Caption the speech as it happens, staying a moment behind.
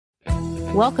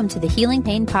Welcome to the Healing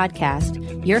Pain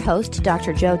Podcast. Your host,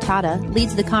 Dr. Joe Tata,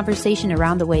 leads the conversation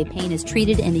around the way pain is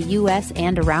treated in the U.S.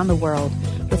 and around the world,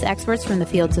 with experts from the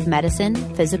fields of medicine,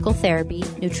 physical therapy,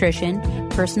 nutrition,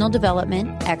 personal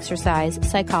development, exercise,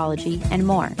 psychology, and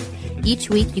more. Each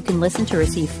week, you can listen to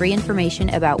receive free information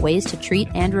about ways to treat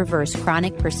and reverse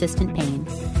chronic persistent pain.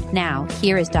 Now,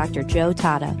 here is Dr. Joe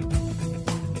Tata.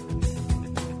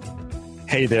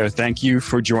 Hey there. Thank you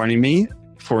for joining me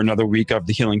for another week of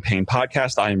the Healing Pain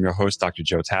Podcast. I am your host, Dr.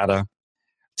 Joe Tata.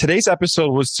 Today's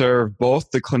episode will serve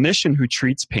both the clinician who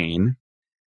treats pain,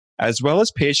 as well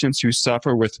as patients who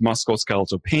suffer with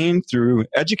musculoskeletal pain through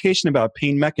education about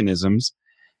pain mechanisms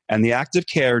and the active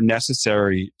care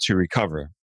necessary to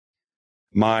recover.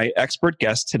 My expert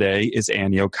guest today is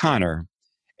Annie O'Connor.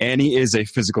 Annie is a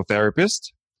physical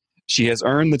therapist. She has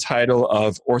earned the title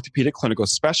of Orthopedic Clinical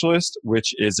Specialist,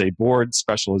 which is a board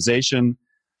specialization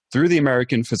through the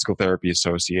American Physical Therapy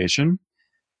Association.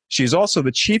 She's also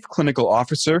the Chief Clinical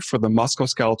Officer for the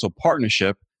Musculoskeletal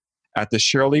Partnership at the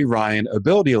Shirley Ryan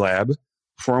Ability Lab,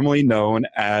 formerly known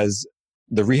as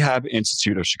the Rehab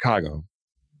Institute of Chicago.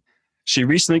 She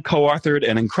recently co-authored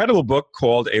an incredible book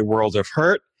called A World of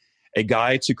Hurt, A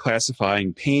Guide to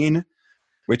Classifying Pain,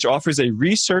 which offers a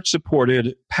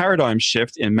research-supported paradigm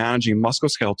shift in managing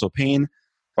musculoskeletal pain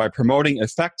by promoting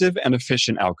effective and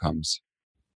efficient outcomes.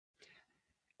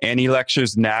 Annie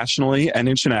lectures nationally and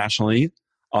internationally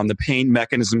on the pain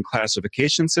mechanism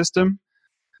classification system,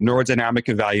 neurodynamic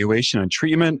evaluation and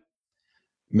treatment,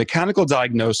 mechanical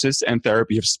diagnosis and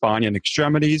therapy of spine and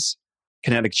extremities,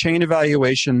 kinetic chain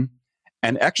evaluation,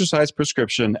 and exercise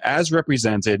prescription as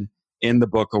represented in the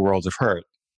book A World of Hurt.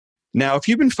 Now, if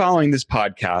you've been following this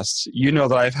podcast, you know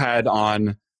that I've had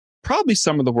on probably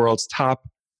some of the world's top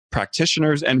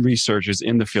practitioners and researchers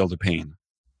in the field of pain.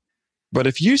 But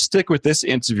if you stick with this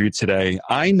interview today,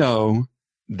 I know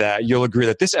that you'll agree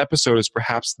that this episode is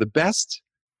perhaps the best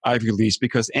I've released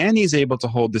because Annie is able to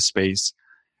hold this space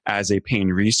as a pain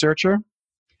researcher,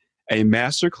 a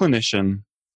master clinician,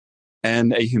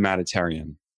 and a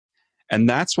humanitarian. And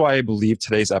that's why I believe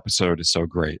today's episode is so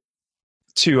great.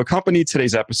 To accompany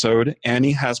today's episode,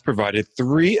 Annie has provided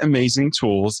 3 amazing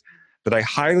tools that I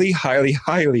highly, highly,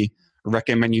 highly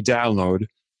recommend you download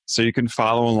so you can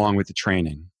follow along with the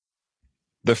training.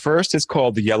 The first is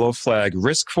called the Yellow Flag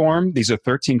Risk Form. These are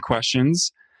 13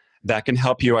 questions that can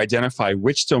help you identify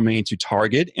which domain to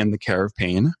target in the care of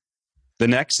pain. The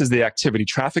next is the Activity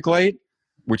Traffic Light,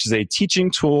 which is a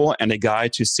teaching tool and a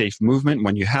guide to safe movement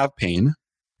when you have pain.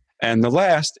 And the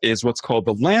last is what's called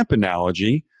the lamp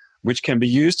analogy, which can be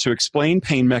used to explain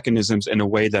pain mechanisms in a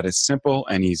way that is simple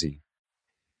and easy.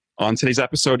 On today's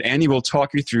episode, Annie will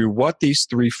talk you through what these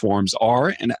 3 forms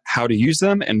are and how to use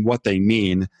them and what they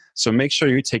mean. So make sure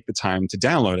you take the time to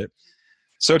download it.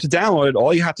 So to download it,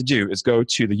 all you have to do is go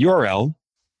to the URL,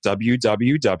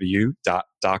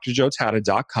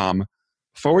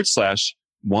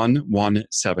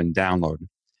 www.drjoetata.com/117download.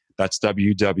 That's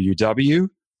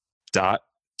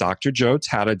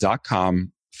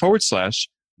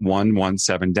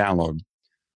www.drjoetata.com/117download.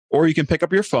 Or you can pick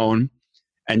up your phone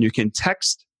and you can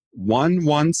text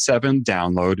 117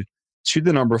 download to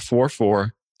the number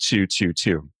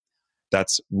 44222.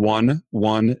 That's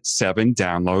 117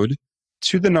 download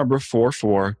to the number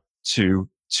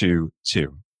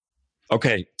 44222.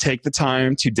 Okay, take the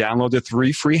time to download the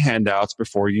 3 free handouts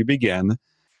before you begin.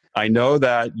 I know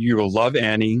that you will love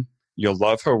Annie, you'll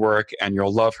love her work, and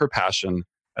you'll love her passion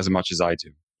as much as I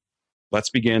do. Let's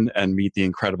begin and meet the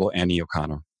incredible Annie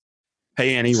O'Connor.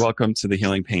 Hey, Annie, welcome to the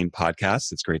Healing Pain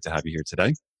Podcast. It's great to have you here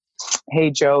today. Hey,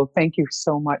 Joe. Thank you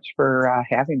so much for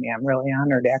having me. I'm really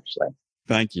honored, actually.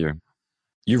 Thank you.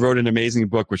 You wrote an amazing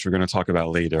book, which we're going to talk about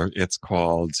later. It's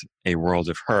called A World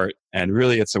of Hurt. And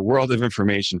really, it's a world of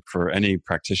information for any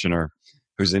practitioner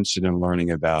who's interested in learning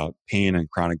about pain and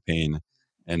chronic pain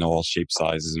in all shapes,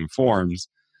 sizes, and forms.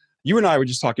 You and I were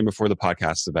just talking before the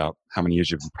podcast about how many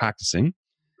years you've been practicing,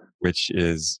 which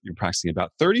is you're practicing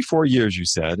about 34 years, you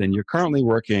said, and you're currently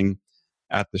working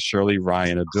at the Shirley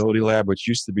Ryan Ability Lab, which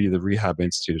used to be the Rehab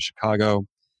Institute of Chicago.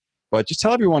 But just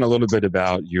tell everyone a little bit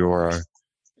about your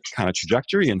kind of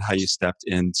trajectory and how you stepped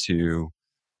into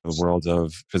the world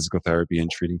of physical therapy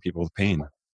and treating people with pain.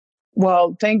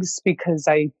 Well, thanks, because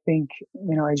I think,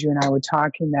 as you and I were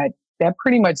talking, that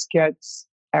pretty much gets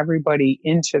everybody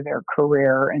into their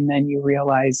career, and then you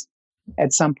realize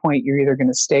at some point you're either going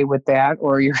to stay with that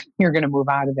or you're going to move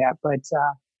out of that. But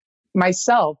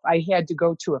myself, I had to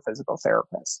go to a physical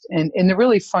therapist. And the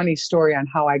really funny story on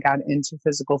how I got into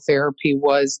physical therapy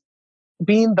was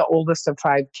being the oldest of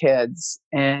 5 kids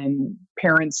and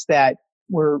parents that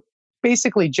were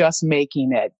basically just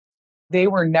making it. they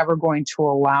were never going to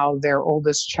allow their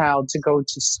oldest child to go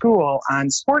to school on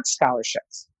sports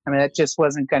scholarships. I mean, that just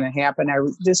wasn't going to happen. I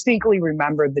distinctly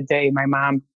remember the day my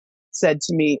mom said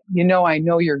to me, I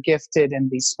know you're gifted in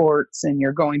these sports and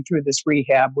you're going through this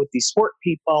rehab with these sport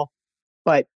people,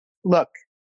 but look,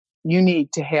 you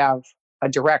need to have a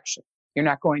direction. You're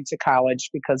not going to college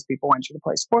because people want you to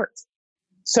play sports.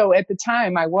 So at the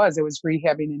time I was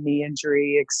rehabbing a knee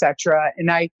injury, et cetera.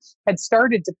 And I had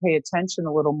started to pay attention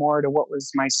a little more to what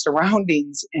was my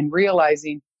surroundings and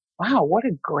realizing, wow, what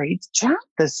a great job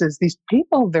this is. These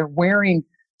people, they're wearing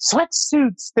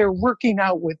sweatsuits, they're working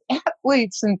out with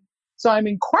athletes. And so I'm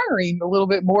inquiring a little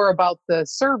bit more about the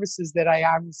services that I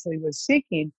obviously was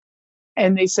seeking.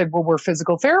 And they said, well, we're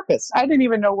physical therapists. I didn't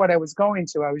even know what I was going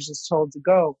to. I was just told to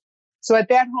go. So at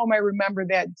that home, I remember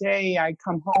that day I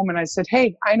come home and I said,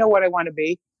 hey, I know what I want to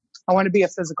be. I want to be a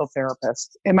physical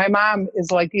therapist. And my mom is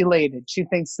like elated. She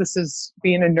thinks this is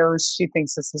being a nurse. She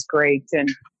thinks this is great. And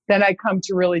then I come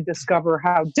to really discover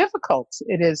how difficult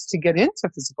it is to get into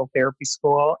physical therapy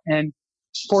school. And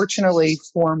fortunately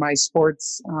for my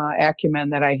sports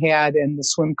acumen that I had, and the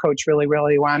swim coach really,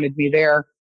 really wanted me there,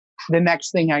 the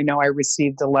next thing I know, I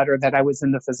received a letter that I was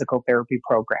in the physical therapy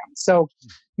program. So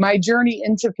my journey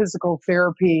into physical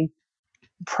therapy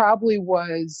probably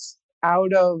was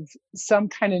out of some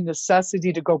kind of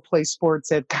necessity to go play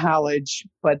sports at college,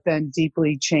 but then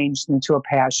deeply changed into a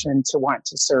passion to want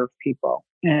to serve people.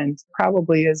 And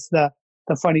probably is the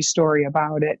funny story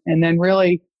about it. And then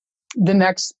really the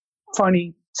next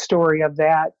funny story of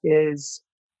that is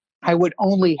I would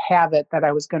only have it that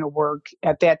I was going to work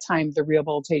at that time, the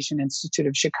Rehabilitation Institute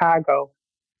of Chicago.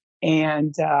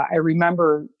 And I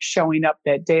remember showing up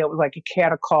that day. It was like a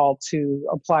catacall to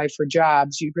apply for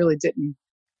jobs. You really didn't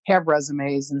have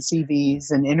resumes and CVs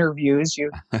and interviews.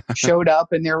 You showed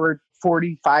up and there were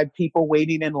 45 people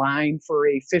waiting in line for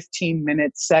a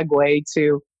 15-minute segue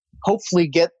to hopefully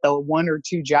get the one or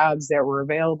two jobs that were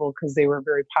available because they were a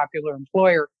very popular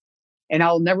employer. And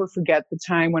I'll never forget the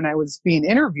time when I was being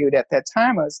interviewed at that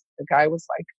time. The guy was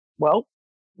like, well,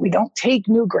 we don't take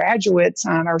new graduates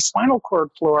on our spinal cord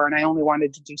floor. And I only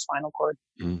wanted to do spinal cord.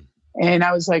 And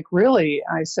I was like, really?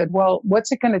 I said, well,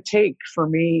 what's it going to take for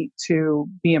me to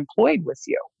be employed with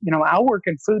you? I'll work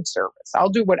in food service. I'll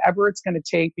do whatever it's going to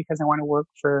take because I want to work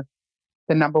for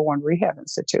the #1 rehab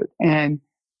institute. And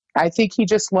I think he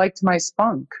just liked my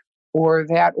spunk, or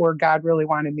God really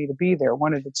wanted me to be there,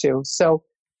 one of the two. So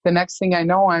the next thing I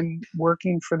know, I'm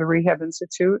working for the Rehab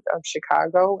Institute of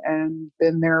Chicago and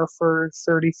been there for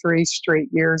 33 straight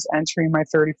years, entering my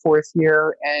 34th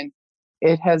year. And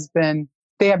it has been,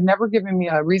 they have never given me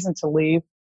a reason to leave.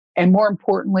 And more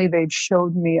importantly, they've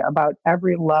showed me about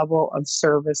every level of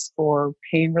service for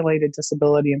pain-related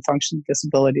disability and functional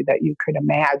disability that you could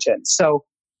imagine. So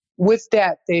with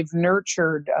that, they've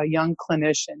nurtured a young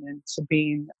clinician into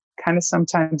being kind of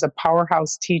sometimes a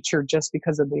powerhouse teacher just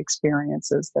because of the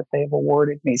experiences that they've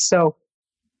awarded me. So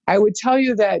I would tell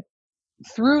you that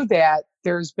through that,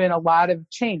 there's been a lot of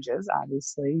changes.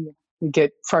 Obviously, you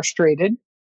get frustrated.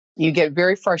 You get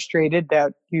very frustrated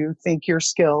that you think your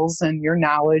skills and your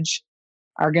knowledge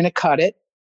are going to cut it,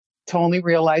 to only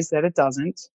realize that it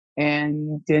doesn't.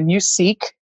 And then you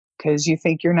seek because you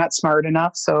think you're not smart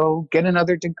enough. So get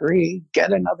another degree,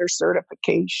 get another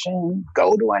certification,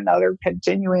 go to another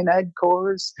continuing ed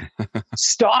course,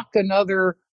 stalk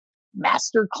another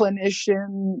master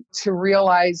clinician to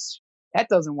realize that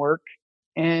doesn't work.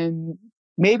 And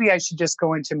maybe I should just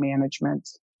go into management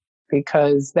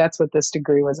because that's what this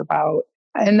degree was about.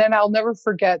 And then I'll never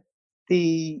forget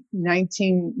the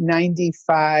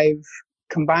 1995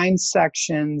 combined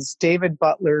sections, David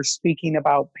Butler speaking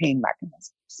about pain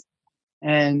mechanisms.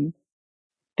 And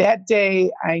that day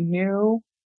I knew,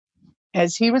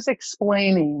 as he was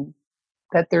explaining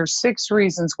that there's 6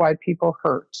 reasons why people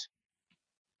hurt,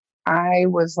 I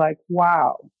was like,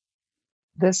 wow,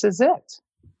 this is it.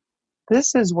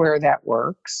 This is where that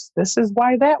works. This is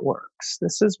why that works.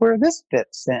 This is where this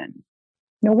fits in.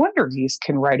 No wonder he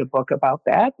can write a book about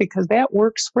that, because that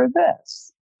works for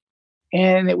this.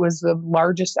 And it was the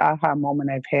largest aha moment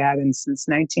I've had. And since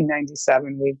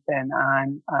 1997, we've been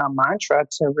on a mantra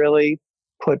to really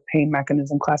put pain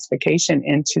mechanism classification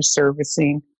into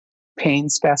servicing pain,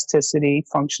 spasticity,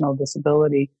 functional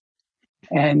disability.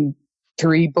 And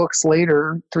 3 books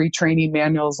later, 3 training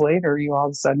manuals later, you all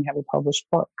of a sudden have a published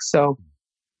book. So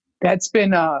that's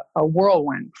been a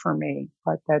whirlwind for me,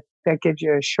 but that gives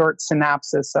you a short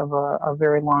synopsis of a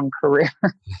very long career.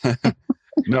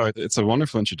 No, it's a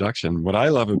wonderful introduction. What I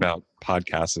love about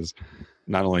podcasts is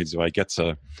not only do I get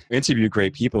to interview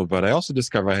great people, but I also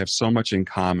discover I have so much in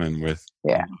common with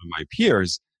my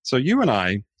peers. So you and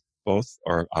I both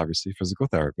are obviously physical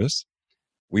therapists.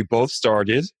 We both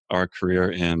started our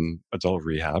career in adult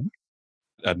rehab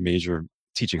at major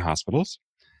teaching hospitals.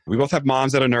 We both have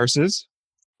moms that are nurses.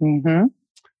 Mm-hmm.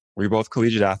 We're both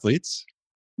collegiate athletes.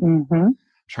 Mm-hmm.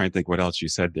 Trying to think what else you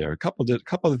said there. A couple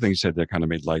of the things you said there kind of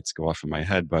made lights go off in my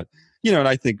head. But, and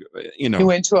I think, You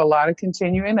went to a lot of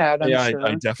continuing ed, I'm sure.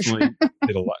 I definitely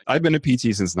did a lot. I've been a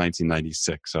PT since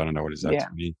 1996. So I don't know, what is that, Yeah.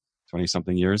 20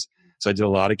 something years. So I did a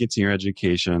lot of continuing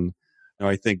education.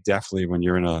 I think definitely when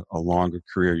you're in a longer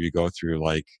career, you go through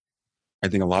I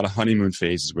think a lot of honeymoon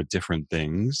phases with different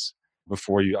things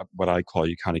before what I call,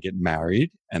 you kind of get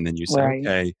married. And then you say, Right.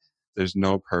 okay, there's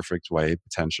no perfect way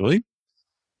potentially.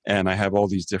 And I have all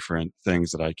these different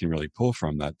things that I can really pull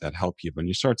from that help you when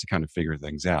you start to kind of figure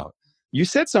things out. You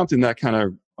said something that kind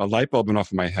of a light bulb went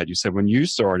off in my head. You said when you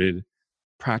started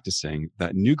practicing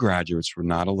that new graduates were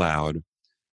not allowed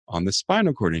on the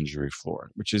spinal cord injury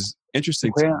floor, which is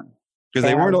interesting to me. Because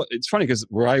they weren't. It's funny because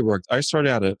where I worked, I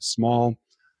started at a small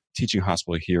teaching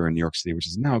hospital here in New York City, which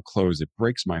is now closed. It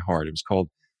breaks my heart. It was called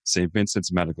St.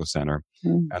 Vincent's Medical Center.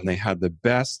 And they had the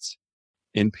best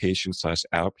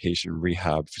inpatient/outpatient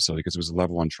rehab facility because it was a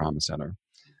level 1 trauma center.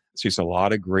 So it's a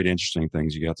lot of great, interesting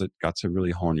things. You got to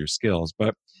really hone your skills.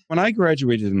 But when I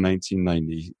graduated in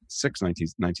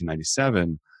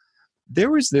 1997, there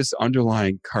was this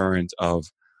underlying current of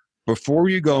before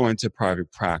you go into private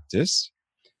practice,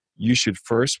 you should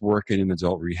first work in an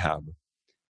adult rehab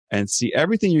and see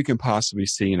everything you can possibly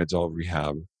see in adult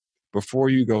rehab before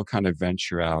you go kind of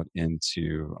venture out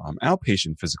into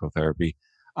outpatient physical therapy.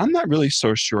 I'm not really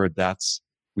so sure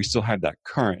we still have that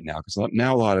current now, because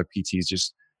now a lot of PTs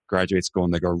just graduate school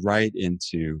and they go right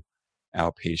into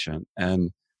outpatient.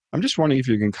 And I'm just wondering if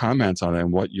you can comment on it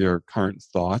and what your current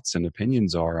thoughts and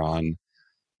opinions are on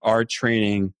our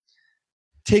training,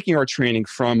 taking our training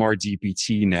from our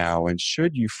DPT now, and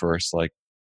should you first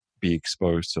be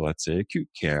exposed to, let's say, acute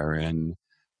care and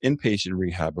inpatient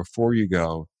rehab before you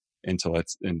go into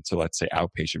let's say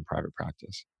outpatient private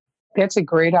practice? That's a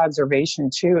great observation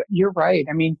too. You're right.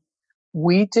 I mean,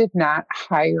 we did not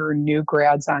hire new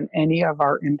grads on any of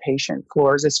our inpatient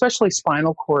floors, especially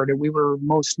spinal cord, and we were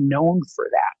most known for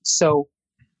that. So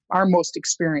our most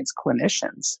experienced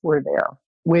clinicians were there,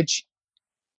 which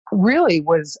really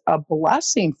was a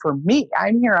blessing for me.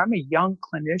 I'm a young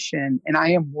clinician, and I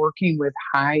am working with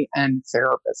high-end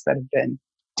therapists that have been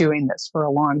doing this for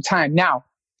a long time. Now,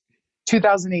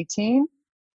 2018,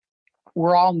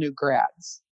 we're all new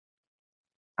grads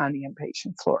on the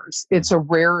inpatient floors. It's a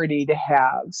rarity to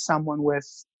have someone with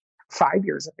 5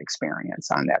 years of experience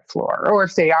on that floor. Or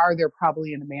if they are, they're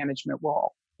probably in a management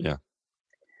role. Yeah.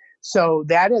 So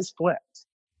that has flipped.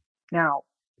 Now,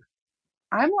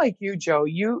 I'm like you, Joe.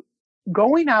 You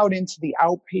going out into the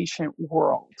outpatient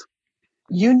world,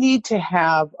 you need to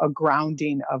have a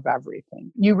grounding of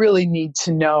everything. You really need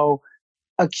to know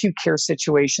acute care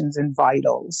situations and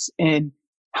vitals and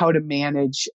how to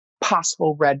manage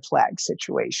possible red flag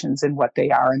situations and what they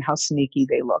are and how sneaky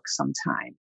they look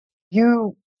sometimes.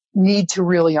 You need to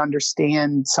really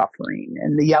understand suffering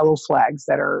and the yellow flags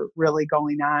that are really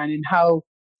going on and how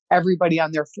everybody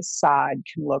on their facade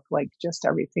can look like just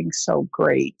everything's so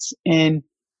great. And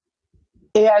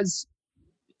as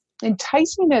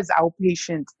enticing as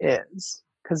outpatient is,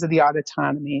 because of the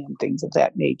autonomy and things of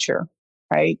that nature,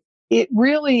 right? It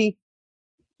really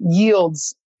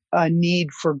yields a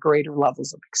need for greater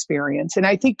levels of experience. And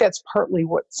I think that's partly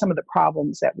what some of the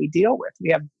problems that we deal with. We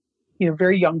have,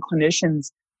 very young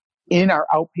clinicians in our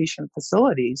outpatient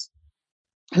facilities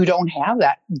who don't have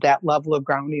that level of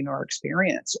grounding or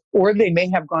experience, or they may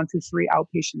have gone through 3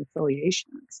 outpatient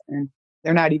affiliations and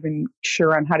they're not even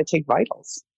sure on how to take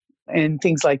vitals and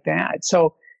things like that.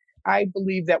 So I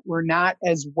believe that we're not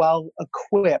as well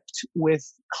equipped with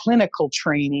clinical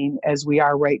training as we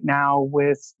are right now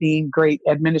with being great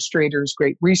administrators,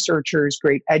 great researchers,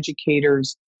 great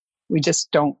educators. We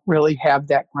just don't really have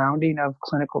that grounding of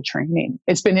clinical training.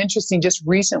 It's been interesting. Just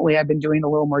recently, I've been doing a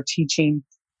little more teaching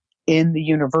in the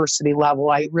university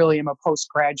level. I really am a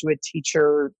postgraduate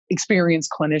teacher, experienced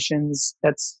clinicians.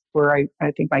 That's where I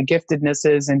think my giftedness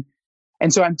is. And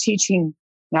so I'm teaching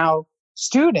now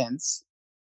students.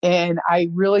 And I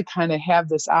really kind of have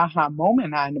this aha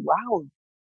moment on, wow,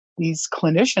 these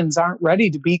clinicians aren't ready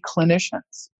to be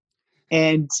clinicians.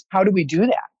 And how do we do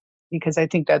that? Because I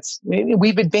think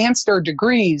we've advanced our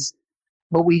degrees,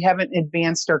 but we haven't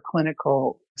advanced our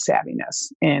clinical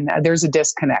savviness. And there's a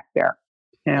disconnect there.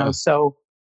 So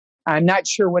I'm not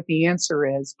sure what the answer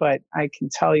is, but I can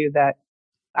tell you that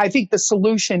I think the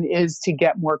solution is to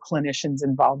get more clinicians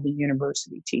involved in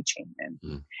university teaching.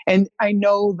 And I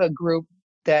know the group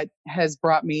that has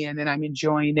brought me in and I'm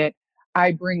enjoying it.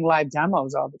 I bring live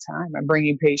demos all the time. I'm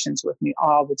bringing patients with me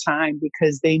all the time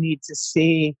because they need to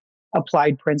see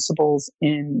applied principles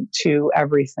into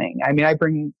everything. I mean, I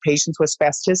bring patients with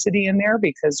spasticity in there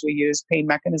because we use pain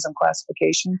mechanism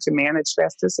classification to manage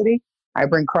spasticity. I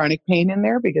bring chronic pain in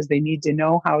there because they need to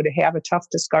know how to have a tough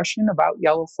discussion about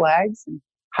yellow flags and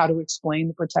how to explain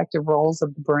the protective roles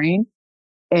of the brain.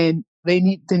 And they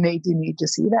need to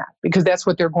see that because that's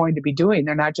what they're going to be doing.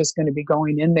 They're not just going to be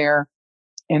going in there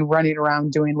and running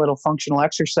around doing little functional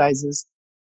exercises.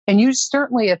 And you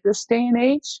certainly at this day and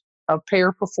age of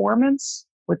payer performance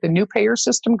with the new payer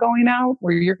system going out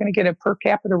where you're going to get a per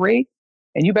capita rate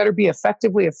and you better be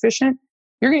effectively efficient,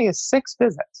 you're going to get 6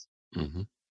 visits. Mm-hmm.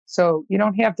 So you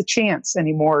don't have the chance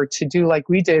anymore to do like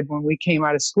we did when we came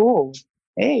out of school.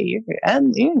 Hey, you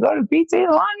can go to PT as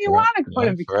long as you want to go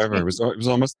to PT. Forever. It was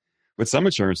almost, with some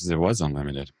insurances, it was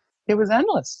unlimited. It was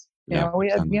endless. We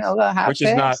had, the hot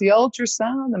packs, the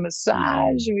ultrasound, the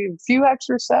massage, a few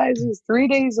exercises, 3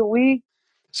 days a week.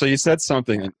 So you said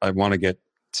something, and I want to get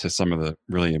to some of the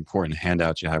really important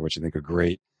handouts you have, which I think are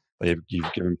great that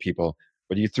you've given people.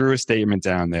 But you threw a statement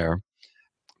down there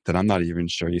that I'm not even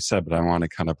sure you said, but I want to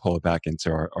kind of pull it back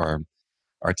into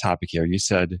our topic here. You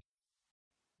said,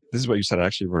 this is what you said. I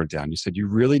actually wrote it down. You said you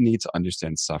really need to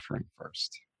understand suffering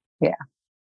first. Yeah,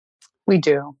 we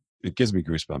do. It gives me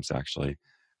goosebumps, actually,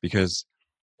 because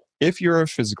if you're a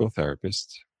physical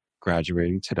therapist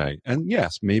graduating today, and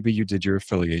yes, maybe you did your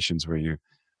affiliations where you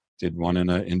did one in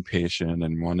an inpatient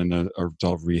and one in an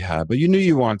adult rehab, but you knew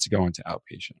you wanted to go into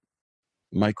outpatient.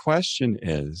 My question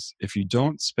is, if you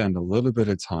don't spend a little bit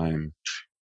of time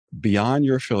beyond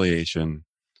your affiliation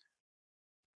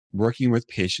working with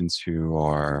patients who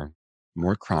are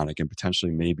more chronic and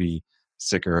potentially maybe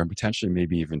sicker and potentially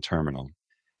maybe even terminal,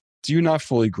 do you not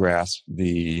fully grasp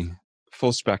the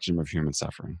full spectrum of human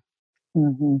suffering?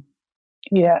 Mm-hmm.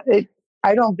 Yeah,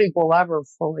 I don't think we'll ever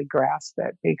fully grasp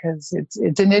it because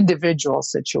it's an individual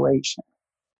situation.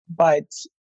 But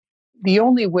the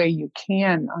only way you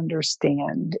can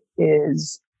understand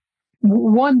is,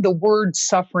 one, the word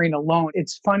suffering alone.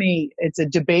 It's funny. It's a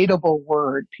debatable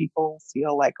word. People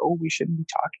feel like, oh, we shouldn't be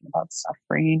talking about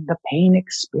suffering, the pain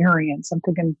experience. I'm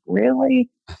thinking,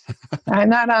 really? I'm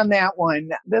not on that one.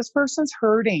 This person's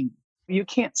hurting. You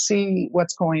can't see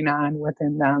what's going on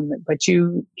within them, but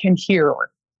you can hear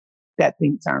that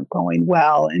things aren't going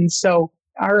well. And so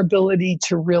our ability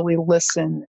to really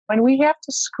listen, and we have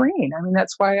to screen. I mean,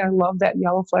 that's why I love that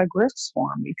yellow flag risk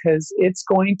form, because it's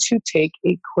going to take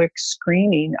a quick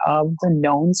screening of the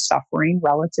known suffering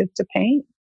relative to pain.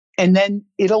 And then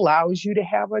it allows you to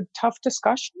have a tough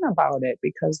discussion about it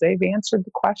because they've answered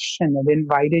the question, they've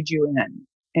invited you in.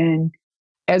 And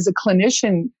as a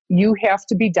clinician, you have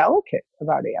to be delicate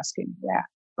about asking that.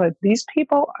 But these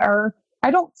people are,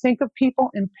 I don't think of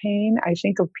people in pain. I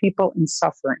think of people in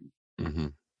suffering. Mm-hmm.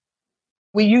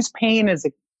 We use pain as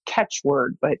a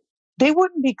catchword, but they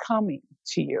wouldn't be coming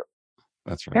to you.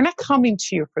 That's right. They're not coming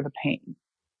to you for the pain.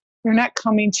 They're not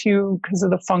coming to you because of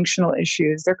the functional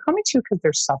issues. They're coming to you because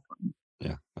they're suffering.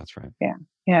 Yeah, that's right. Yeah.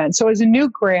 And so as a new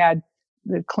grad,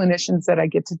 the clinicians that I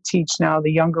get to teach now,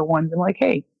 the younger ones, I'm like,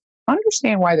 hey,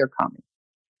 understand why they're coming.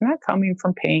 They're not coming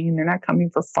from pain. They're not coming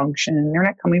for function. They're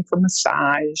not coming for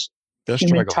massage,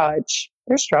 human touch.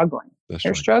 They're struggling.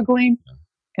 They're struggling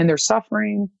and they're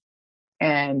suffering.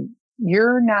 And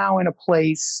you're now in a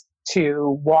place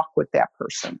to walk with that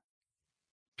person.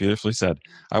 Beautifully said.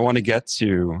 I want to get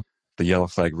to the yellow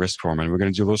flag risk form, and we're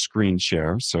going to do a little screen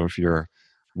share. So if you're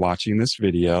watching this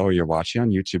video or you're watching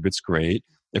on YouTube, it's great.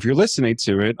 If you're listening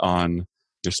to it on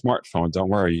your smartphone, don't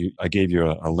worry. I gave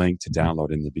you a link to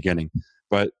download in the beginning.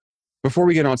 But before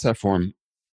we get onto that form,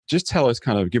 just tell us,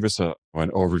 give us an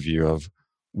overview of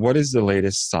what is the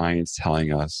latest science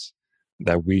telling us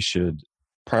that we should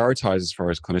prioritize as far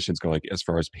as clinicians go, like as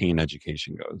far as pain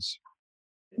education goes.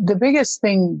 The biggest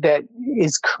thing that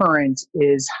is current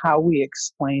is how we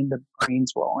explain the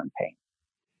brain's role in pain.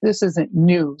 This isn't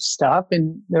new stuff.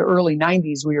 In the early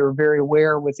 90s, we were very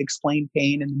aware with explain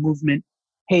pain and the movement,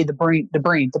 hey, the brain.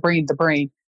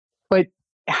 But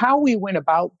how we went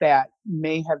about that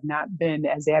may have not been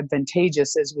as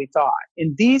advantageous as we thought.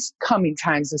 In these coming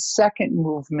times, the second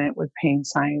movement with pain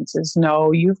science is,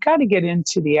 no, you've got to get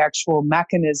into the actual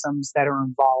mechanisms that are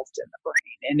involved in the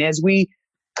brain. And as we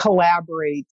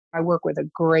collaborate, I work with a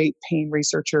great pain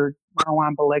researcher,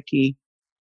 Marwan Balicki,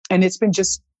 and it's been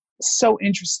just so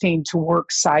interesting to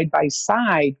work side by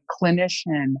side,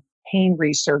 clinician, pain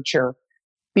researcher,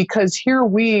 because here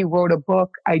we wrote a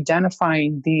book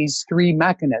identifying these 3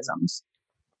 mechanisms: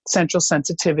 central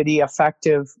sensitivity,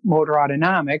 affective, motor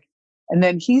autonomic. And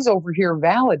then he's over here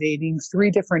validating 3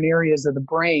 different areas of the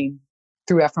brain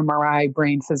through fMRI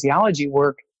brain physiology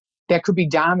work that could be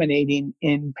dominating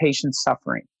in patients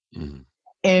suffering. Mm-hmm.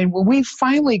 And when we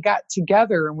finally got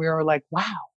together and we were like, wow,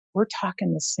 we're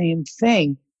talking the same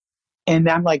thing. And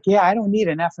I'm like, yeah, I don't need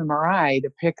an fMRI to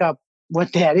pick up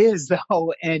what that is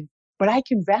though. But I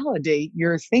can validate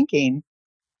your thinking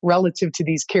relative to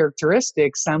these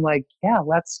characteristics. I'm like, yeah,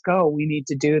 let's go. We need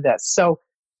to do this. So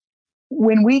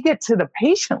when we get to the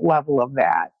patient level of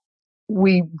that,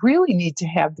 we really need to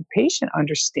have the patient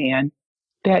understand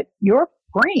that your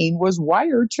brain was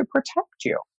wired to protect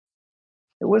you.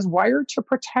 It was wired to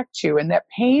protect you, and that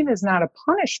pain is not a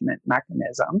punishment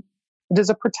mechanism. It is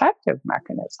a protective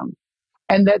mechanism.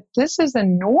 And that this is a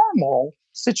normal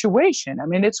situation. I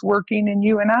mean, it's working in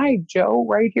you and I, Joe,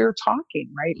 right here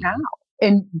talking right now.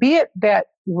 And be it that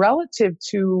relative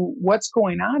to what's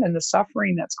going on and the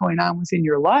suffering that's going on within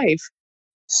your life,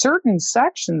 certain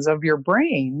sections of your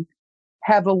brain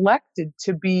have elected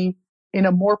to be in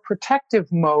a more protective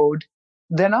mode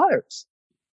than others.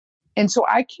 And so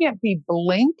I can't be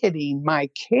blanketing my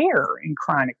care in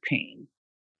chronic pain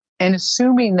and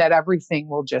assuming that everything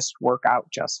will just work out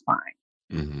just fine.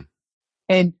 Mm-hmm.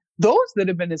 And those that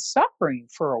have been suffering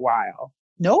for a while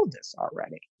know this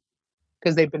already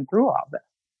because they've been through all this.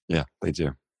 Yeah, they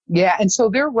do. Yeah. And so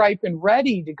they're ripe and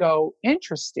ready to go,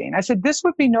 interesting. I said, this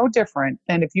would be no different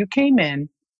than if you came in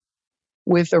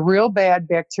with a real bad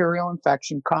bacterial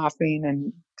infection, coughing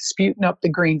and sputing up the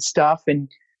green stuff. And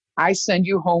I send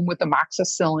you home with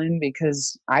amoxicillin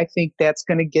because I think that's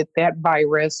going to get that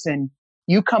virus. And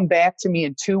you come back to me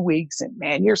in 2 weeks and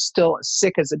man, you're still as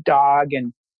sick as a dog.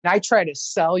 And I try to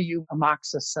sell you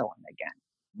amoxicillin again.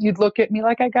 You'd look at me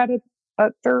like I got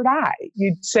a third eye.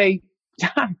 You'd say,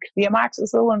 Doc, the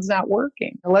amoxicillin's not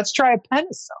working. Let's try a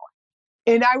penicillin.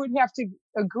 And I would have to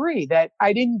agree that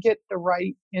I didn't get the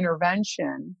right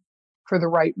intervention for the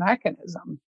right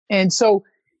mechanism. And so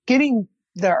getting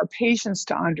our patients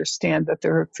to understand that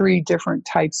there are 3 different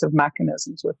types of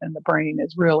mechanisms within the brain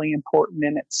is really important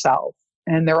in itself.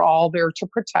 And they're all there to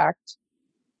protect,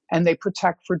 and they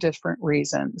protect for different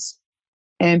reasons.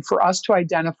 And for us to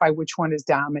identify which one is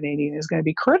dominating is going to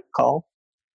be critical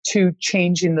to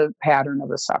changing the pattern of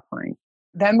the suffering.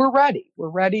 Then we're ready. We're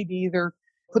ready to either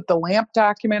put the LAMP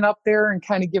document up there and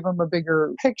kind of give them a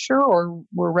bigger picture, or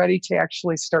we're ready to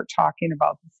actually start talking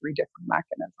about the 3 different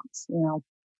mechanisms,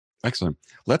 Excellent.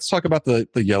 Let's talk about the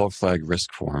yellow flag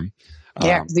risk form.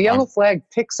 Yeah, the yellow flag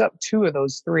picks up 2 of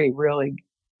those 3 really,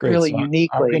 great. really So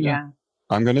uniquely.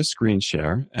 I'm going to screen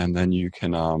share, and then you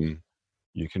can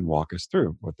walk us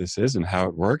through what this is and how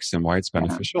it works and why it's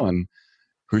beneficial and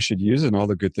who should use it and all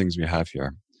the good things we have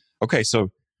here. Okay,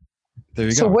 so there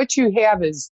you go. So what you have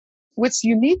is what's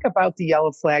unique about the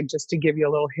yellow flag, just to give you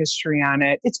a little history on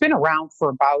it. It's been around for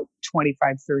about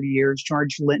 25, 30 years.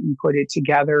 George Linton put it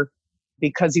together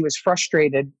because he was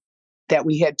frustrated that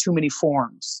we had too many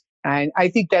forms. And I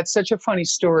think that's such a funny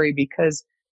story because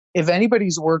if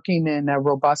anybody's working in a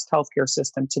robust healthcare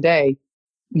system today,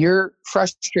 you're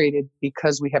frustrated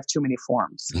because we have too many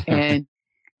forms. And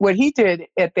what he did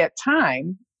at that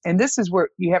time, and this is where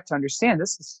you have to understand,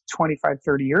 this is 25,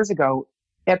 30 years ago.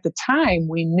 At the time,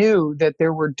 we knew that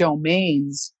there were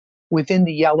domains within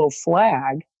the yellow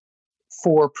flag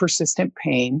for persistent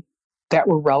pain that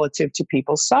were relative to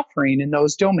people suffering. And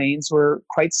those domains were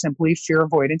quite simply fear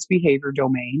avoidance behavior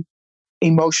domain,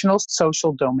 emotional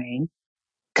social domain,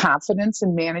 confidence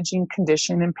in managing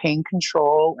condition and pain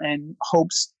control and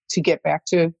hopes to get back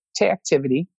to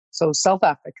activity. So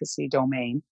self-efficacy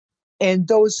domain. And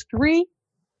those 3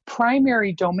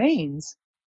 primary domains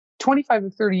 25 or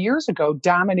 30 years ago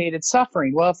dominated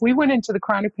suffering. Well, if we went into the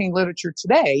chronic pain literature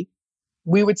today,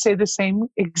 we would say the same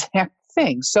exact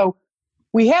thing. So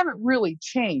we haven't really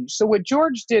changed. So what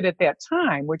George did at that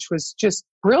time, which was just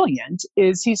brilliant,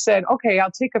 is he said, okay,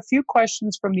 I'll take a few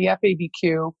questions from the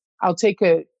FABQ. I'll take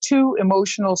 2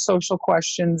 emotional social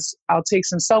questions. I'll take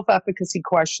some self-efficacy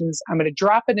questions. I'm going to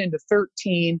drop it into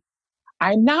 13.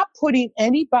 I'm not putting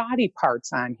any body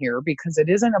parts on here because it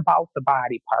isn't about the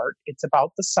body part. It's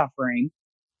about the suffering.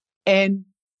 And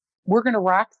we're going to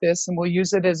rock this and we'll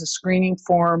use it as a screening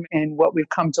form. And what we've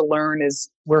come to learn is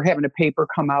we're having a paper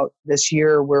come out this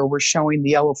year where we're showing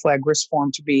the yellow flag risk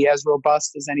form to be as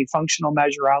robust as any functional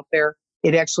measure out there.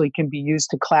 It actually can be used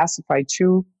to classify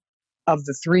 2 of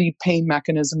the 3 pain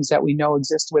mechanisms that we know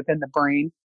exist within the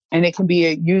brain. And it can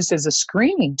be used as a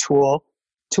screening tool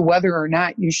to whether or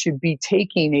not you should be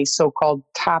taking a so-called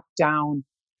top-down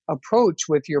approach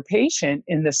with your patient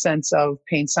in the sense of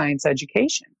pain science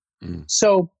education.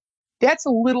 So that's a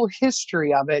little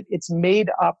history of it. It's made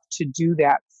up to do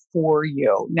that for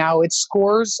you. Now it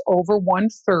scores over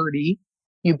 130.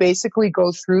 You basically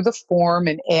go through the form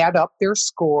and add up their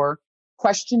score.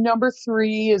 Question number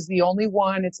 3 is the only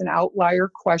one. It's an outlier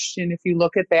question. If you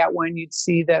look at that one, you'd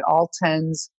see that all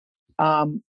 10s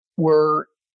were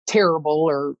terrible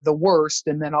or the worst.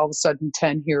 And then all of a sudden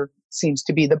 10 here seems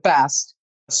to be the best.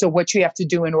 So what you have to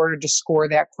do in order to score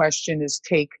that question is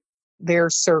take their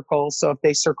circle. So if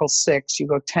they circle 6, you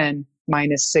go 10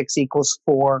 minus 6 equals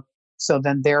 4. So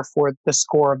then therefore the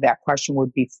score of that question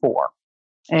would be 4.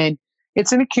 And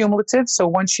it's an accumulative. So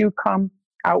once you come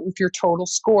out with your total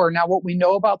score, now what we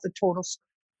know about the total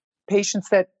patients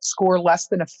that score less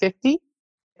than a 50,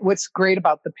 what's great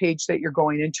about the page that you're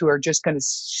going into are just going to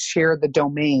share the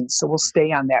domain. So we'll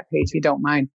stay on that page if you don't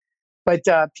mind. But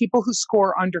people who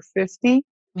score under 50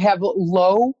 have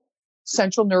low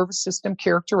central nervous system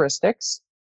characteristics,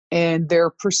 and their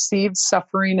perceived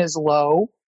suffering is low.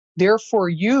 Therefore,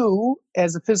 you,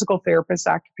 as a physical therapist,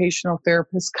 occupational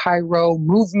therapist, chiro,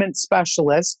 movement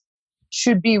specialist,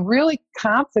 should be really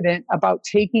confident about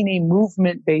taking a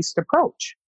movement-based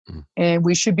approach. And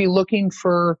we should be looking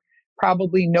for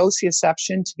probably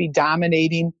nociception to be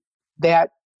dominating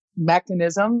that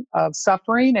mechanism of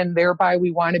suffering, and thereby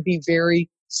we want to be very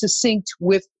succinct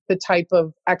with the type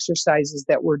of exercises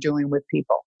that we're doing with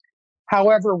people.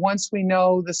 However, once we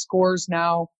know the scores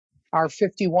now are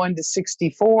 51 to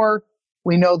 64,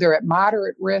 we know they're at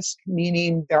moderate risk,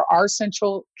 meaning there are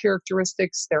central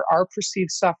characteristics, there are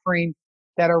perceived suffering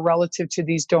that are relative to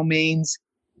these domains,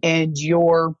 and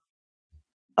your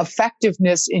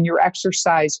effectiveness in your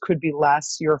exercise could be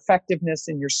less, your effectiveness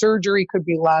in your surgery could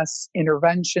be less,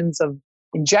 interventions of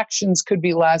injections could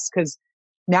be less, because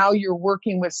now you're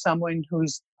working with someone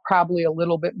who's probably a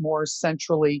little bit more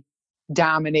centrally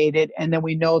dominated. And then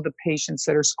we know the patients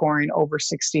that are scoring over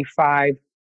 65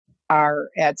 are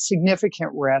at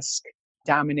significant risk,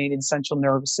 dominated central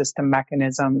nervous system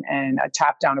mechanism, and a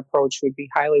top-down approach would be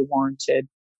highly warranted.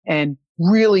 And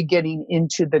really getting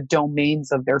into the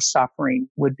domains of their suffering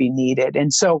would be needed.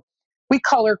 And so we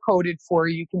color coded for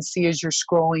you. You can see as you're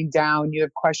scrolling down, you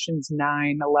have questions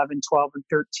 9, 11, 12, and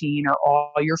 13 are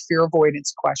all your fear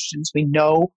avoidance questions. We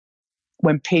know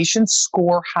when patients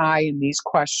score high in these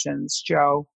questions,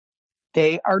 Joe,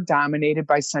 they are dominated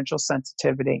by central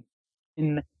sensitivity.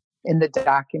 In the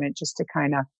document, just to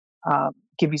kind of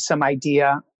give you some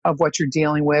idea of what you're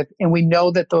dealing with. And we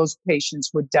know that those patients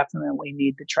would definitely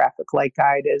need the traffic light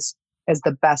guide as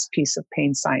the best piece of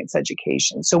pain science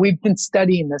education. So we've been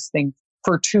studying this thing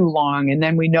for too long. And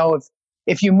then we know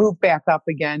if you move back up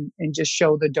again and just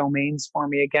show the domains for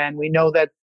me again, we know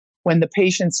that when the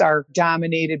patients are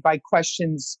dominated by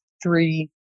questions 3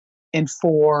 and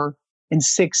 4 and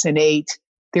 6 and 8,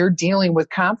 they're dealing with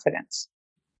confidence.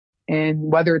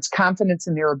 And whether it's confidence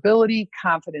in their ability,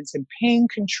 confidence in pain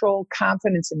control,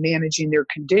 confidence in managing their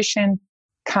condition,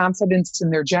 confidence in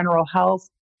their general health,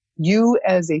 you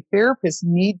as a therapist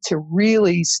need to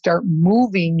really start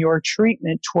moving your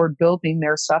treatment toward building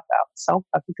their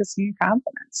self-efficacy and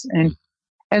confidence.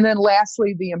 And then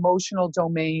lastly, the emotional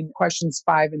domain, questions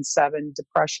 5 and 7,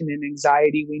 depression and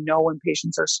anxiety. We know when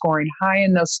patients are scoring high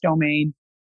in this domain,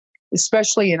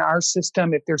 especially in our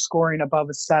system, if they're scoring above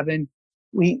a 7,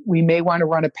 we may want to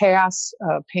run a PASS,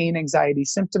 pain anxiety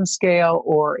symptom scale,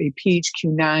 or a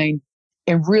PHQ-9,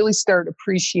 and really start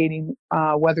appreciating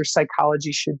whether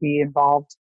psychology should be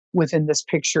involved within this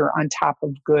picture on top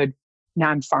of good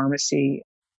non-pharmacy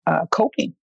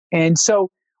coping. And so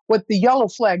what the yellow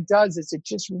flag does is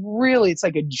it's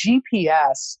like a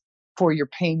GPS for your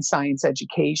pain science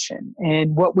education.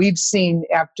 And what we've seen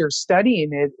after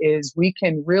studying it is we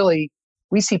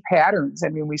see patterns. I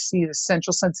mean, we see the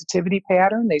central sensitivity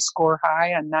pattern. They score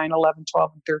high on 9, 11,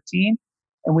 12, and 13.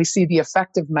 And we see the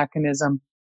effective mechanism.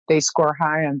 They score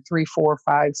high on 3, 4,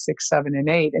 5, 6, 7, and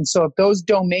 8. And so if those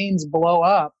domains blow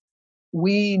up,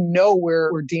 we know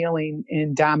where we're dealing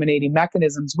in dominating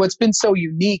mechanisms. What's been so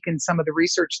unique in some of the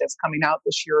research that's coming out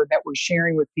this year that we're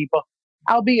sharing with people,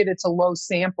 albeit it's a low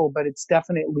sample, but it's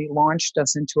definitely launched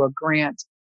us into a grant,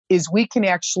 is we can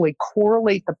actually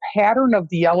correlate the pattern of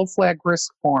the yellow flag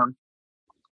risk form,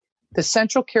 the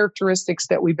central characteristics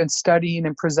that we've been studying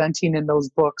and presenting in those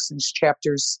books in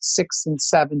chapters 6 and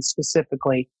 7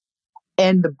 specifically,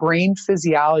 and the brain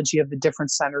physiology of the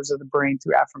different centers of the brain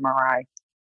through fMRI.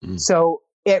 So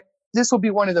this will be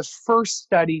one of the first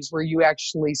studies where you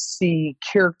actually see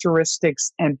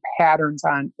characteristics and patterns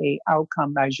on a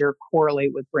outcome measure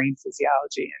correlate with brain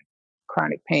physiology and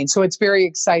chronic pain. So it's very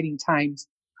exciting times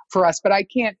for us, but I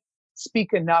can't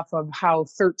speak enough of how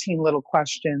 13 little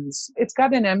questions, it's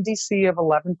got an MDC of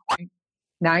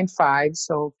 11.95.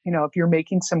 So, if you're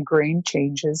making some grain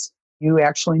changes, you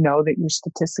actually know that you're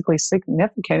statistically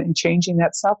significant in changing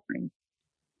that suffering.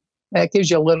 That gives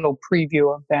you a little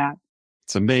preview of that.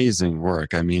 It's amazing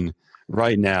work. I mean,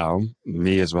 right now,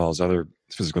 me as well as other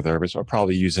physical therapists are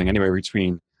probably using anywhere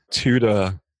between 2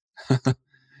 to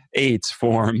 8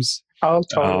 forms. Oh,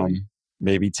 totally.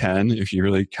 Maybe 10 if you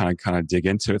really kind of dig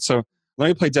into it. So let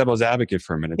me play devil's advocate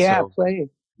for a minute. Yeah, So play.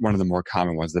 one of the more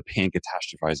common ones, the pain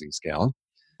catastrophizing scale.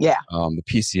 Yeah. The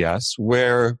PCS,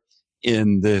 where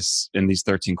in these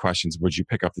 13 questions would you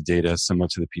pick up the data similar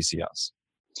to the PCS?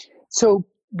 So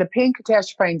the pain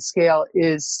catastrophizing scale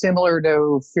is similar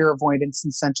to fear avoidance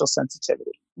and central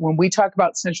sensitivity. When we talk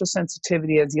about central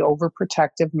sensitivity as the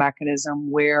overprotective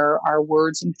mechanism where our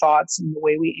words and thoughts and the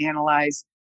way we analyze,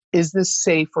 is this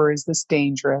safe or is this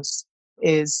dangerous,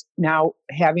 is now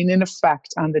having an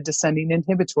effect on the descending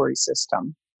inhibitory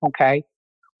system. Okay.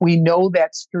 We know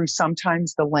that's through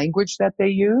sometimes the language that they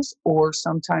use or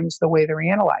sometimes the way they're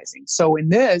analyzing. So in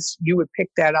this, you would pick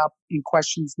that up in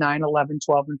questions 9, 11,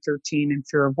 12, and 13 in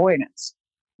fear avoidance.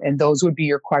 And those would be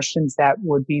your questions that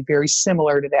would be very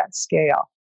similar to that scale.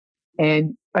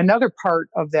 And another part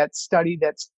of that study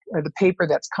or the paper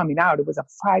that's coming out, it was a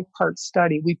 5-part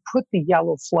study. We put the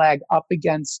yellow flag up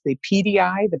against the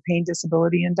PDI, the Pain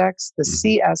Disability Index, the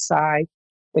CSI,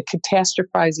 the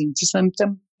Catastrophizing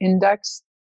Symptom Index.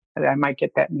 I might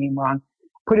get that name wrong.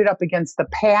 Put it up against the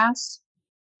PASS,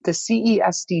 the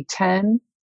CESD-10,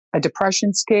 a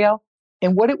depression scale.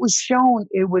 And what it was shown,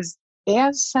 it was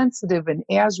as sensitive and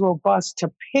as robust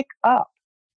to pick up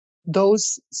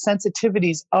those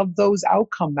sensitivities of those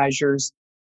outcome measures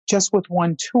just with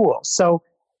one tool. So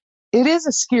it is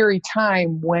a scary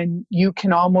time when you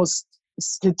can almost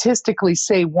statistically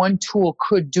say one tool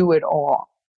could do it all.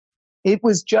 It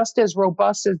was just as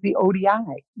robust as the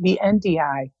ODI, the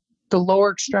NDI, the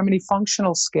lower extremity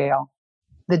functional scale,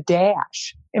 the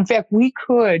DASH. In fact, we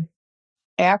could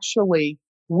actually,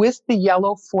 with the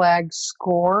yellow flag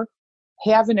score,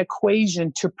 have an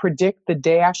equation to predict the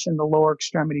DASH and the lower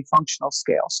extremity functional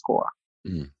scale score.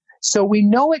 So we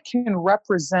know it can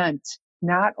represent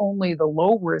not only the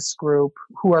low risk group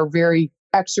who are very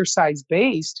exercise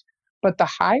based, but the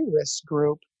high risk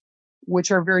group,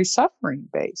 which are very suffering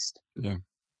based. Yeah.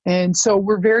 And so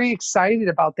we're very excited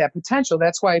about that potential.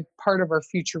 That's why part of our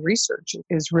future research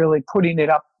is really putting it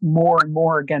up more and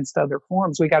more against other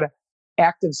forms. We got an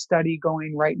active study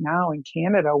going right now in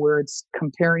Canada where it's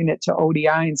comparing it to ODI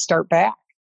and start back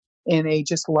in a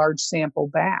just large sample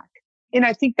back. And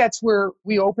I think that's where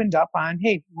we opened up on,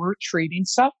 hey, we're treating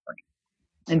suffering.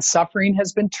 And suffering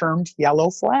has been termed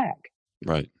yellow flag.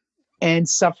 Right. And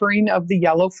suffering of the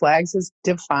yellow flags is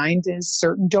defined as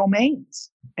certain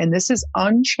domains. And this is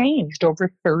unchanged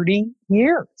over 30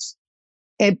 years.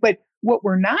 But what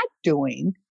we're not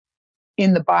doing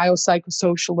in the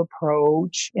biopsychosocial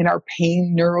approach, in our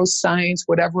pain neuroscience,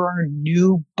 whatever our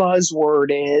new buzzword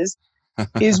is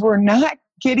we're not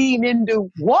getting into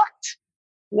what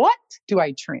do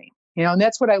I train? And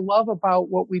that's what I love about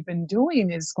what we've been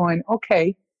doing is going,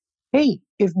 okay, hey,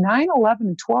 if 9, 11,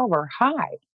 and 12 are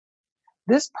high,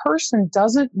 this person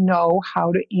doesn't know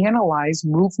how to analyze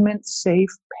movement-safe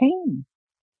pain.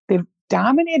 They're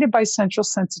dominated by central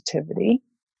sensitivity.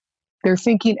 They're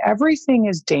thinking everything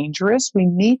is dangerous. We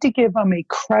need to give them a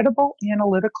credible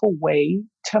analytical way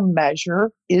to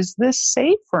measure, is this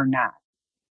safe or not?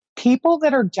 People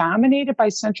that are dominated by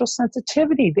central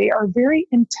sensitivity, they are very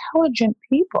intelligent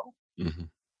people.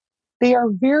 They are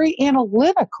very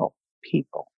analytical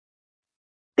people.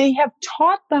 They have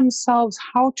taught themselves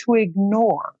how to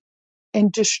ignore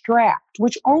and distract,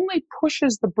 which only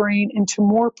pushes the brain into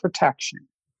more protection.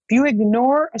 If you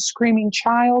ignore a screaming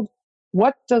child,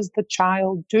 what does the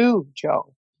child do,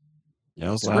 Joe?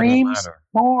 Yells Screams louder.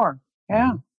 more.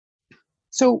 Yeah.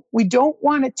 So we don't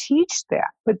want to teach that.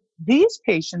 But these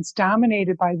patients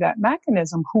dominated by that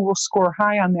mechanism who will score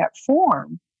high on that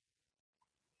form,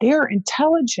 they're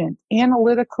intelligent,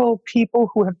 analytical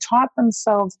people who have taught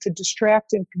themselves to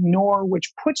distract and ignore,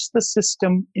 which puts the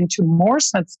system into more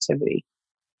sensitivity.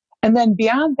 And then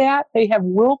beyond that, they have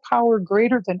willpower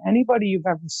greater than anybody you've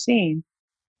ever seen.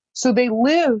 So they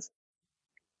live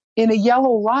in a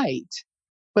yellow light,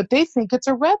 but they think it's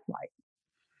a red light.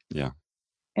 Yeah.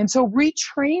 And so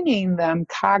retraining them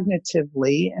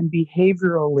cognitively and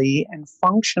behaviorally and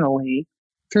functionally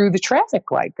through the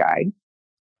traffic light guide,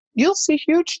 you'll see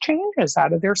huge changes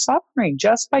out of their suffering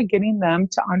just by getting them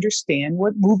to understand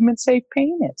what movement-safe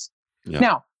pain is. Yeah.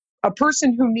 Now, a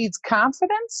person who needs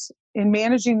confidence in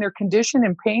managing their condition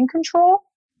and pain control,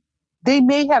 they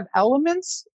may have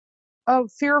elements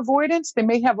of fear avoidance. They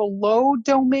may have a low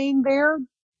domain there.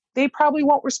 They probably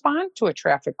won't respond to a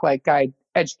traffic light guide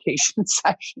education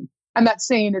session. I'm not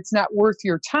saying it's not worth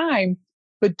your time,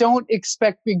 but don't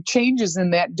expect big changes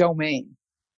in that domain.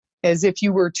 As if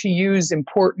you were to use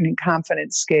important and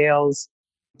confidence scales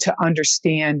to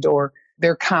understand or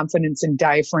their confidence in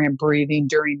diaphragm breathing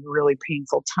during really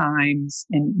painful times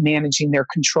and managing their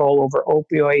control over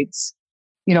opioids,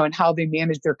 and how they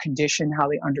manage their condition, how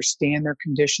they understand their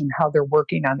condition, how they're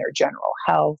working on their general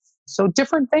health. So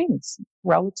different things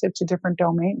relative to different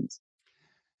domains.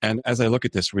 And as I look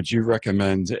at this, would you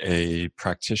recommend a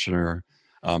practitioner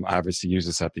obviously use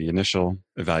this at the initial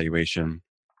evaluation?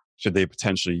 Should they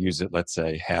potentially use it, let's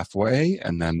say, halfway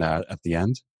and then that at the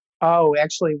end? Oh,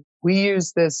 actually, we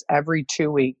use this every 2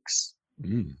 weeks.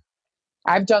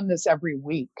 I've done this every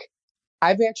week.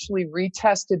 I've actually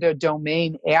retested a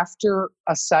domain after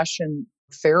a session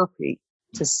therapy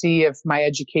to see if my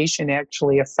education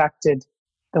actually affected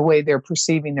the way they're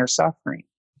perceiving their suffering.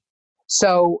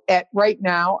 So right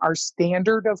now, our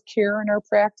standard of care in our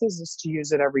practice is to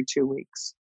use it every 2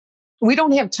 weeks. We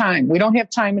don't have time. We don't have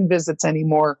time in visits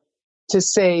anymore to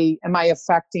say, am I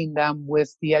affecting them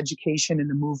with the education and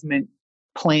the movement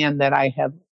plan that I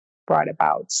have brought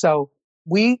about? So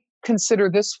we consider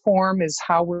this form as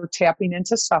how we're tapping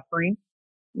into suffering.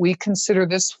 We consider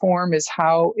this form as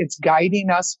how it's guiding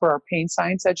us for our pain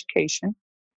science education.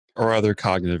 Or other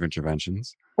cognitive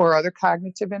interventions.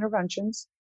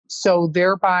 So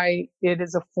thereby, it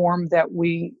is a form that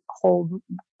we hold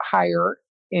higher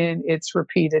in its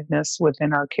repeatedness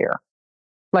within our care.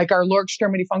 Like our lower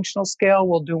extremity functional scale,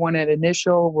 we'll do one at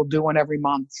initial, we'll do one every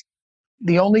month.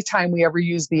 The only time we ever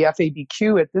use the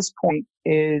FABQ at this point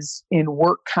is in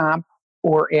work comp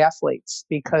or athletes,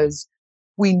 because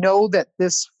we know that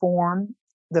this form,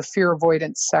 the fear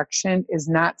avoidance section, is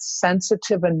not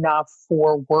sensitive enough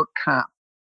for work comp.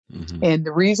 And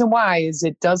the reason why is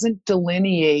it doesn't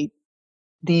delineate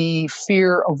the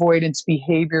fear avoidance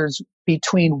behaviors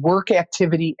between work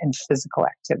activity and physical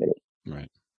activity.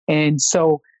 Right. And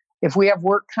so if we have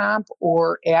work comp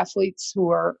or athletes who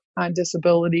are on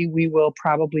disability, we will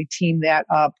probably team that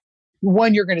up.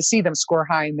 One, you're going to see them score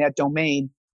high in that domain,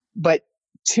 but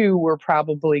two, we're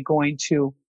probably going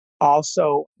to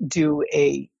also do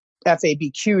a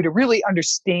FABQ to really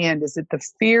understand, is it the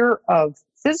fear of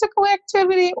physical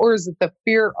activity or is it the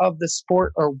fear of the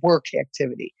sport or work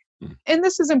activity? And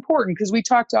this is important because we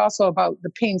talked also about the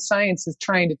pain science is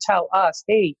trying to tell us,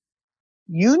 hey,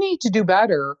 you need to do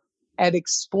better at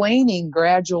explaining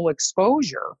gradual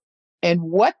exposure and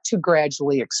what to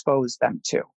gradually expose them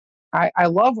to. I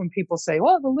love when people say,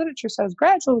 well, the literature says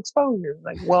gradual exposure.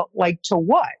 Like to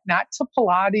what? Not to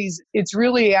Pilates. It's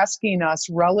really asking us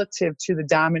relative to the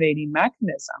dominating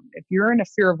mechanism. If you're in a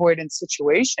fear avoidance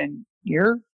situation,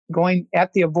 you're going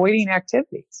at the avoiding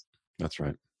activities. That's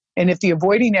right. And if the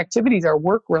avoiding activities are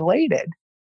work related,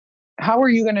 how are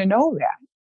you going to know that?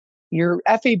 Your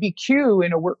FABQ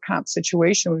in a work comp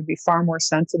situation would be far more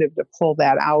sensitive to pull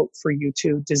that out for you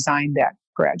to design that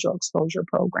gradual exposure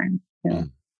program. Yeah.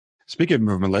 Speaking of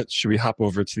movement, should we hop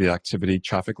over to the activity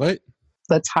traffic light?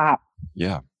 Let's hop.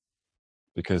 Yeah.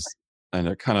 Because, and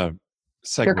it kind of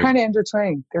segues. They're kind of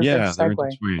intertwined.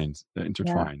 They're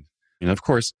intertwined. Yeah. And of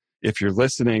course, if you're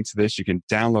listening to this, you can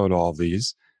download all of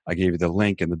these. I gave you the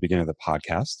link in the beginning of the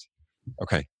podcast.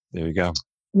 Okay, there you go.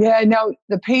 Yeah, now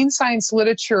the pain science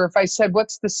literature, if I said,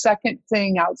 what's the second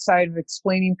thing outside of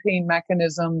explaining pain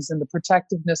mechanisms and the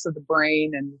protectiveness of the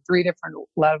brain and 3 different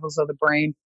levels of the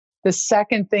brain, the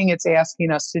second thing it's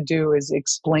asking us to do is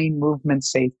explain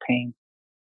movement-safe pain.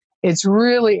 It's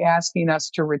really asking us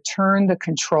to return the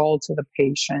control to the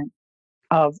patient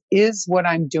of, is what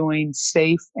I'm doing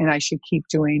safe and I should keep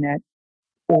doing it?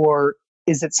 Or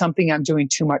is it something I'm doing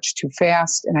too much too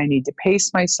fast and I need to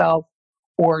pace myself?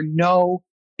 Or no,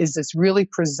 is this really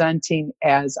presenting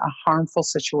as a harmful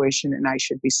situation and I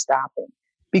should be stopping?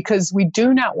 Because we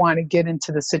do not want to get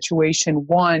into the situation,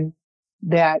 one,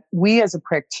 that we as a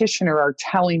practitioner are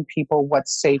telling people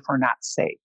what's safe or not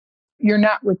safe. You're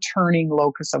not returning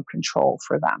locus of control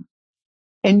for them.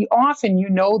 And often you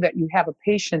know that you have a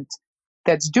patient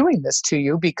that's doing this to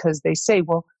you because they say,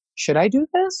 well, should I do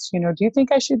this? Do you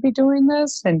think I should be doing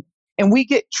this? And we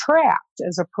get trapped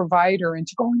as a provider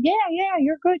into going, yeah,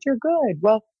 you're good.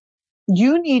 Well,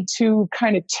 you need to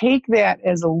kind of take that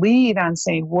as a lead on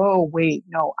saying, whoa, wait,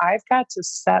 no, I've got to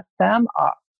set them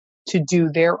up to do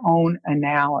their own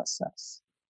analysis.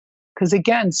 Because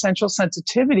again, central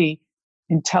sensitivity,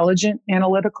 intelligent,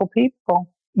 analytical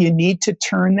people, you need to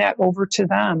turn that over to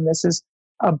them. This is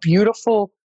a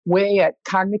beautiful way at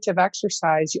cognitive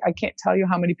exercise. I can't tell you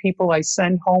how many people I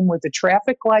send home with a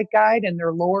traffic light guide and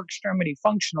their lower extremity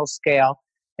functional scale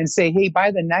and say, hey,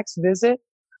 by the next visit,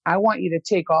 I want you to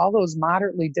take all those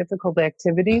moderately difficult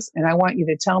activities and I want you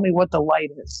to tell me what the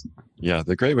light is. Yeah,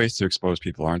 they're great ways to expose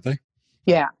people, aren't they?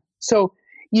 Yeah. So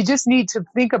you just need to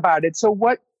think about it. So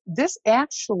what this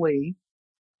actually,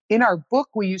 in our book,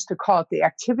 we used to call it the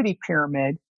activity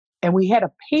pyramid. And we had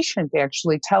a patient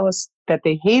actually tell us that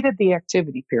they hated the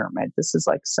activity pyramid. This is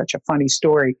like such a funny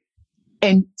story.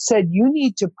 And said, you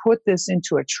need to put this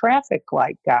into a traffic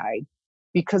light guide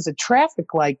because a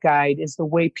traffic light guide is the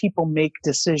way people make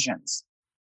decisions.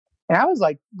 And I was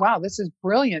like, wow, this is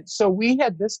brilliant. So we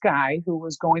had this guy who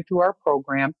was going through our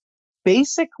program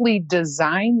basically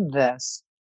design this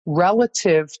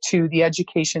relative to the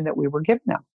education that we were giving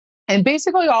them. And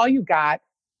basically all you got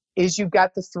is you've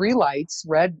got the three lights,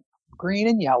 red, green,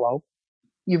 and yellow.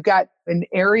 You've got an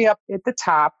area up at the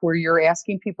top where you're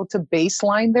asking people to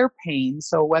baseline their pain.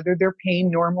 So whether their pain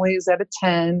normally is at a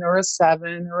 10 or a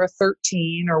 7 or a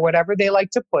 13 or whatever they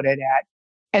like to put it at.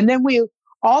 And then we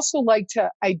also like to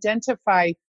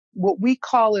identify what we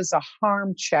call as a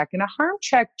harm check. And a harm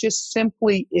check just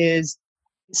simply is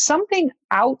something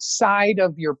outside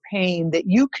of your pain that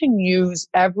you can use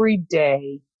every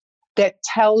day that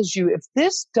tells you if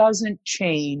this doesn't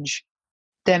change,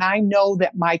 then I know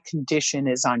that my condition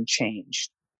is unchanged.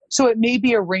 So it may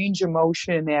be a range of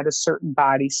motion at a certain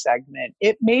body segment.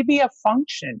 It may be a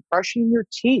function, brushing your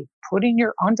teeth, putting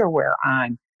your underwear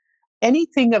on,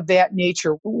 anything of that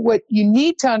nature. What you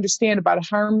need to understand about a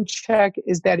harm check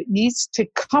is that it needs to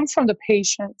come from the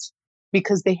patient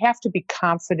because they have to be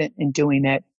confident in doing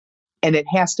it. And it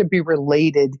has to be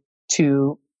related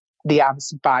to the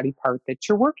obvious body part that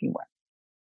you're working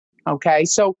with. Okay.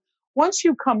 So once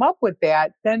you come up with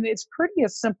that, then it's pretty a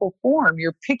simple form.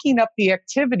 You're picking up the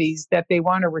activities that they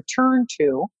want to return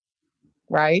to,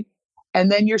 right?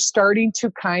 And then you're starting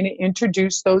to kind of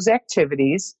introduce those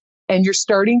activities and you're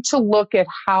starting to look at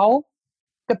how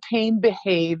the pain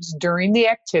behaves during the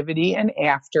activity and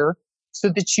after so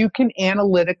that you can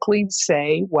analytically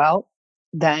say, well,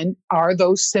 then are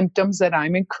those symptoms that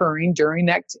I'm incurring during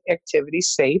that activity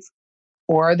safe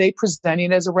or are they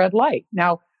presenting as a red light?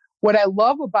 Now, what I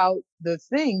love about the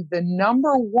thing, the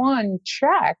number one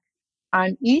check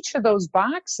on each of those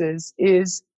boxes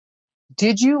is,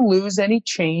 did you lose any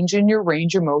change in your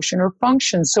range of motion or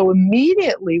function? So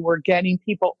immediately we're getting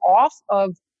people off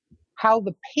of how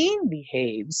the pain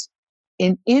behaves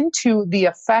and into the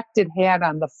effect it had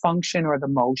on the function or the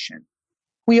motion.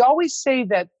 We always say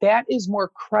that that is more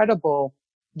credible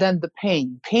than the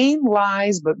pain. Pain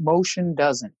lies, but motion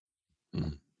doesn't.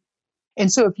 Mm.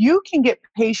 And so if you can get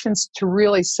patients to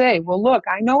really say, well, look,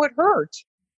 I know it hurt.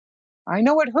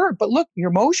 But look,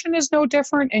 your motion is no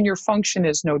different and your function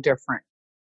is no different.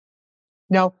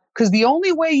 No, because the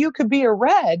only way you could be a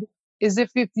red is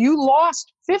if you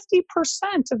lost 50%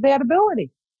 of that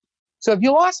ability. So if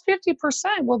you lost 50%,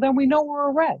 well, then we know we're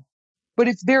a red. But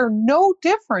if they're no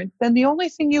different, then the only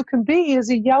thing you can be is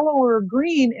a yellow or a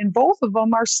green, and both of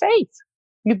them are safe.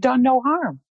 You've done no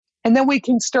harm. And then we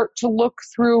can start to look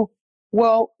through,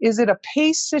 well, is it a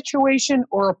pace situation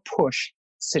or a push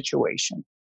situation?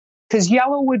 Because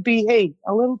yellow would be, hey,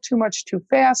 a little too much too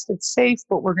fast, it's safe,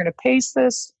 but we're going to pace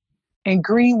this. And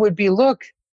green would be, look,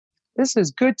 this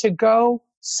is good to go,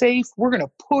 safe, we're going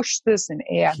to push this and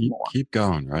add more. Keep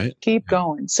going, right? Keep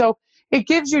going. So it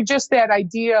gives you just that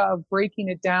idea of breaking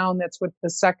it down. That's what the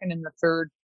second and the third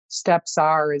steps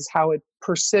are, is how it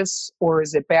persists or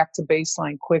is it back to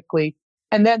baseline quickly.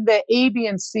 And then the A, B,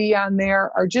 and C on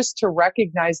there are just to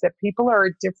recognize that people are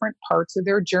at different parts of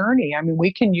their journey. I mean,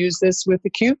 we can use this with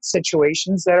acute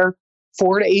situations that are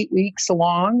 4 to 8 weeks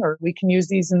along, or we can use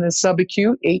these in the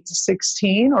subacute, 8 to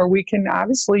 16, or we can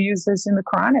obviously use this in the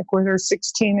chronic where they're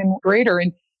 16 and greater.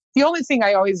 And the only thing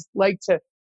I always like to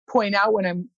point out when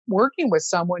I'm working with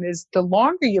someone is the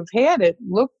longer you've had it,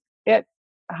 look at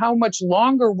how much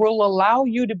longer will allow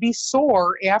you to be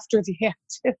sore after the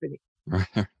activity.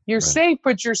 You're right. Safe,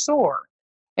 but you're sore.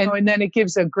 And then it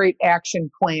gives a great action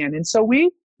plan. And so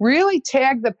we really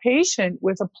tag the patient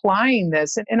with applying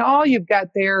this. And all you've got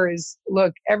there is,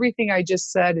 look, everything I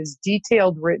just said is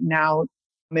detailed, written out.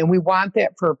 I mean, we want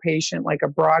that for a patient, like a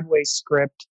Broadway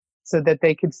script, so that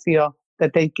they could feel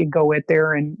that they could go in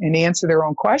there and answer their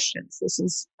own questions. This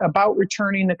is about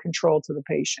returning the control to the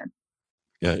patient.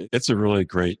 Yeah, it's a really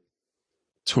great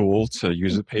tool to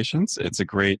use with patients. It's a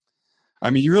great, I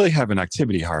mean, you really have an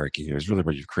activity hierarchy here is really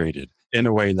what you've created in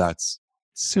a way that's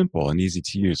simple and easy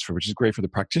to use, which is great for the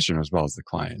practitioner as well as the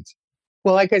client.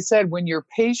 Well, like I said, when your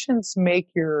patients make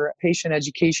your patient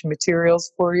education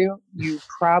materials for you, you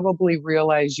probably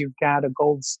realize you've got a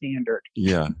gold standard.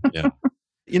 Yeah.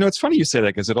 You know, it's funny you say that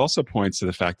because it also points to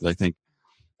the fact that I think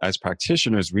as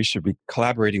practitioners, we should be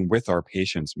collaborating with our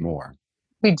patients more.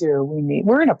 We do.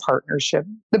 We're in a partnership.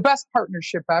 The best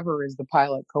partnership ever is the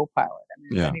pilot co-pilot. I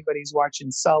mean, if anybody's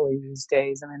watching Sully these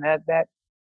days, I mean,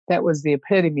 that was the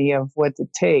epitome of what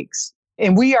it takes.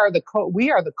 And we are the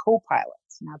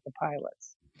co-pilots, not the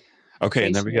pilots. Okay,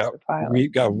 and then we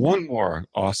got one more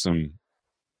awesome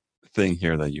thing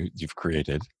here that you've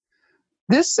created.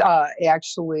 This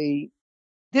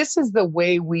this is the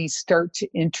way we start to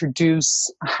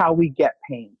introduce how we get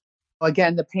pain.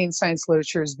 Again, the pain science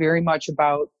literature is very much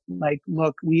about like,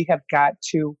 look, we have got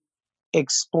to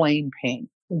explain pain.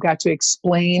 We've got to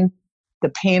explain the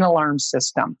pain alarm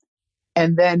system.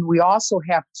 And then we also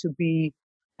have to be,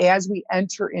 as we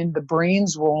enter in the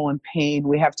brain's role in pain,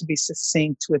 we have to be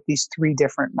succinct with these three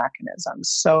different mechanisms.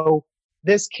 So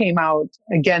this came out,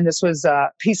 again, this was a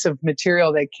piece of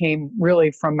material that came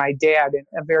really from my dad, and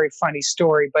a very funny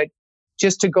story. But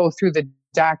just to go through the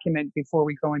document before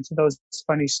we go into those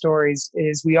funny stories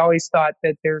is we always thought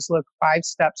that there's 5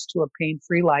 steps to a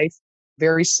pain-free life,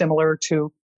 very similar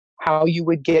to how you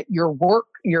would get your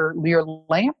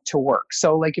lamp to work.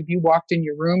 So like if you walked in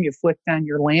your room, you flicked on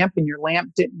your lamp and your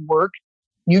lamp didn't work,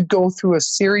 you'd go through a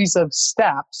series of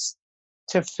steps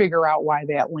to figure out why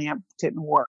that lamp didn't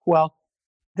work. Well,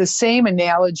 the same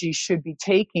analogy should be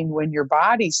taken when your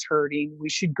body's hurting. We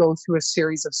should go through a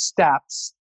series of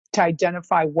steps to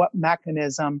identify what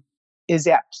mechanism is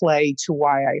at play to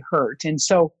why I hurt. And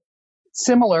so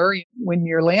similar, when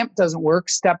your lamp doesn't work,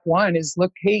 step 1 is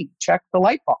check the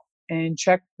light bulb and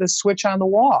check the switch on the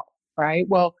wall, right?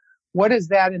 Well, what is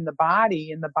that in the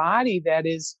body? In the body, that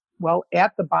is,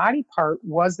 at the body part,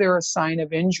 was there a sign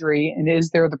of injury, and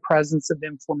is there the presence of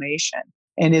inflammation?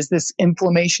 And is this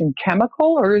inflammation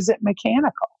chemical or is it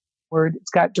mechanical, where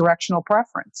it's got directional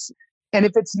preference? And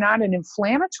if it's not an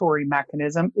inflammatory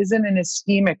mechanism, is it an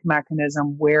ischemic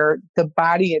mechanism where the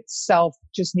body itself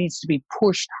just needs to be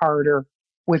pushed harder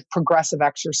with progressive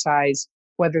exercise,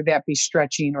 whether that be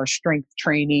stretching or strength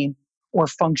training or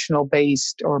functional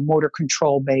based or motor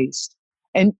control based?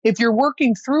 And if you're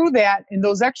working through that and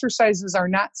those exercises are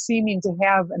not seeming to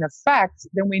have an effect,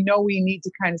 then we know we need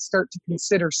to kind of start to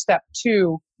consider step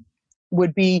 2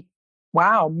 would be,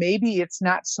 maybe it's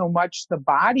not so much the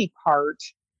body part,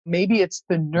 maybe it's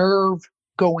the nerve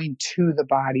going to the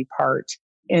body part.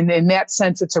 And in that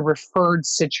sense, it's a referred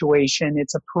situation.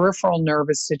 It's a peripheral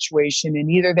nervous situation.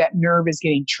 And either that nerve is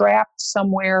getting trapped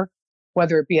somewhere,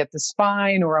 whether it be at the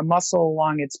spine or a muscle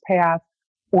along its path,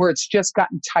 or it's just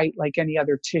gotten tight like any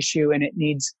other tissue and it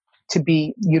needs to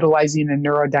be utilizing a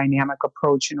neurodynamic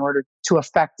approach in order to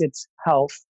affect its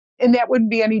health. And that wouldn't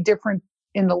be any different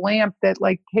in the lamp that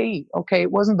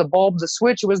it wasn't the bulb, the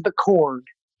switch, it was the cord.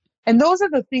 And those are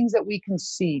the things that we can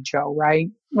see, Joe, right?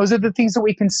 Those are the things that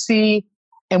we can see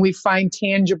and we find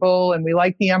tangible, and we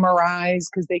like the MRIs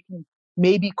because they can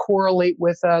maybe correlate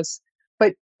with us.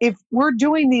 But if we're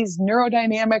doing these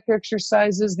neurodynamic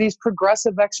exercises, these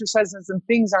progressive exercises, and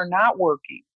things are not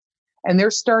working, and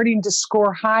they're starting to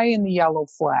score high in the yellow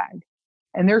flag,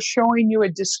 and they're showing you a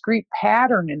discrete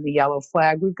pattern in the yellow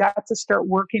flag, we've got to start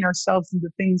working ourselves into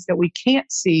things that we can't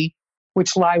see,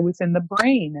 which lie within the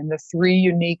brain, and the 3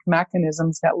 unique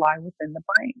mechanisms that lie within the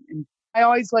brain. And I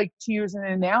always like to use an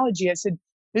analogy. I said,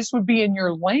 this would be in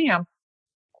your lamp.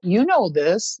 You know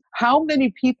this. How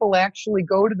many people actually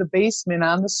go to the basement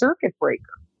on the circuit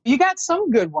breaker? You got some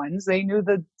good ones. They knew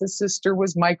that the sister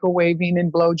was microwaving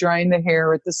and blow drying the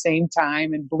hair at the same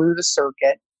time and blew the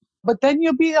circuit. But then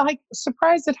you'll be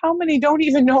surprised at how many don't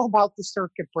even know about the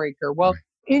circuit breaker. Well,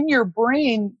 in your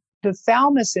brain, the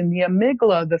thalamus and the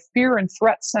amygdala, the fear and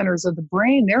threat centers of the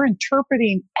brain, they're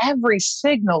interpreting every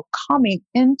signal coming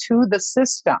into the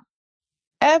system.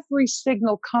 Every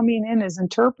signal coming in is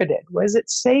interpreted. Was it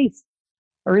safe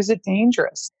or is it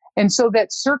dangerous? And so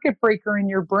that circuit breaker in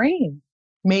your brain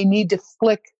may need to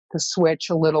flick the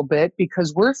switch a little bit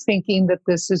because we're thinking that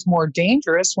this is more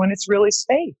dangerous when it's really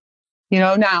safe.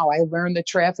 Now I learned the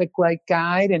traffic light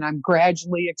guide and I'm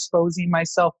gradually exposing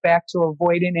myself back to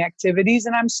avoidant activities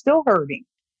and I'm still hurting.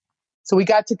 So we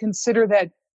got to consider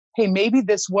that, hey, maybe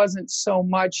this wasn't so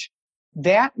much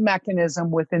that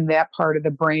mechanism within that part of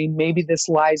the brain. Maybe this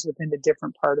lies within a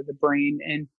different part of the brain.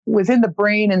 And within the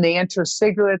brain and the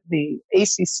intercingulate, the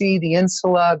ACC, the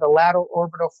insula, the lateral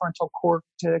orbital frontal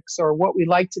cortex, or what we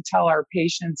like to tell our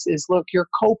patients is, look, your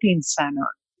coping center.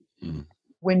 Mm.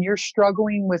 When you're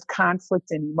struggling with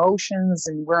conflict and emotions,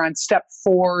 and we're on step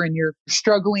 4, and you're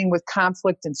struggling with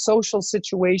conflict in social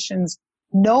situations,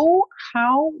 know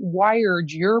how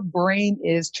wired your brain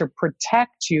is to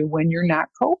protect you when you're not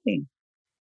coping.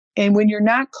 And when you're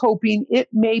not coping, it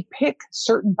may pick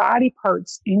certain body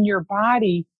parts in your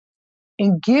body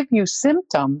and give you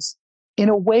symptoms in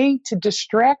a way to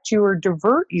distract you or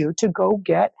divert you to go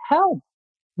get help.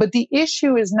 But the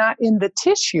issue is not in the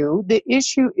tissue. The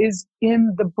issue is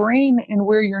in the brain and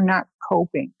where you're not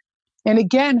coping. And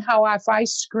again, how if I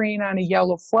screen on a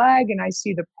yellow flag and I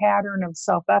see the pattern of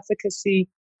self-efficacy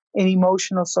and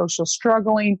emotional social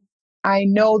struggling, I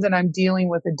know that I'm dealing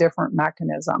with a different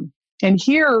mechanism. And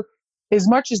here, as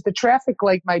much as the traffic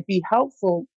light might be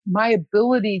helpful, my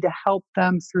ability to help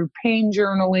them through pain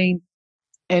journaling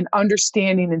and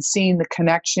understanding and seeing the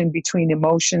connection between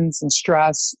emotions and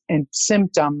stress and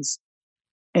symptoms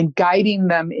and guiding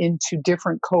them into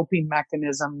different coping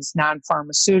mechanisms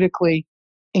non-pharmaceutically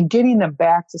and getting them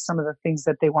back to some of the things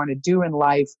that they want to do in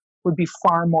life would be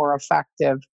far more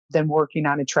effective than working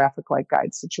on a traffic light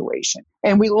guide situation.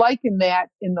 And we liken that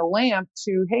in the lamp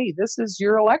to, hey, this is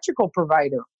your electrical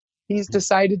provider. He's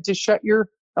decided to shut your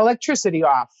electricity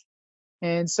off.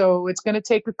 And so it's going to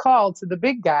take a call to the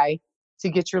big guy to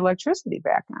get your electricity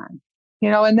back on.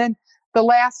 And then the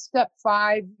last step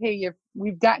 5, hey, if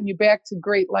we've gotten you back to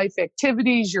great life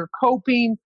activities, you're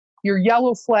coping, your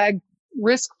yellow flag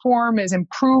risk form is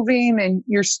improving and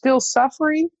you're still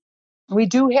suffering, we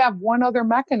do have one other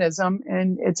mechanism,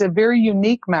 and it's a very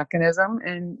unique mechanism,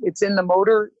 and it's in the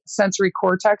motor sensory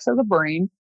cortex of the brain.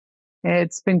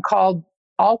 It's been called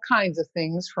all kinds of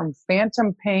things, from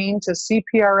phantom pain to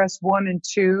CPRS1 and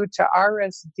 2 to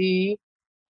RSD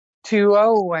to,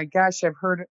 oh my gosh,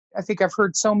 I think I've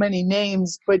heard so many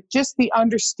names, but just the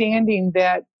understanding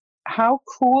that how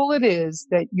cool it is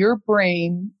that your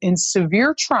brain in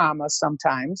severe trauma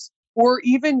sometimes, or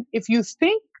even if you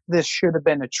think this should have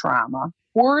been a trauma,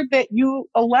 or that you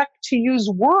elect to use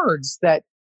words that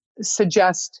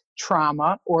suggest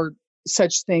trauma or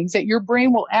such things, that your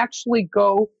brain will actually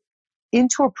go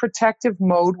into a protective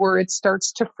mode where it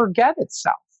starts to forget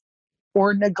itself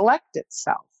or neglect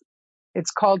itself.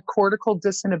 It's called cortical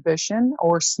disinhibition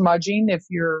or smudging if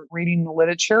you're reading the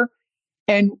literature,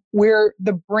 and where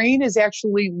the brain is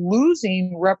actually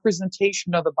losing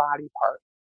representation of the body part.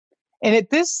 And at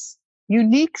this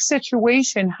unique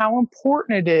situation, how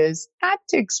important it is not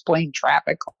to explain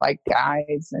traffic light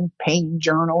guides and pain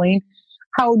journaling,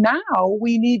 how now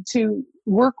we need to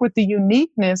work with the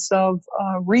uniqueness of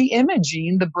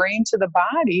re-imaging the brain to the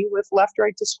body with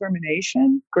left-right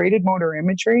discrimination, graded motor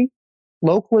imagery,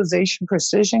 localization,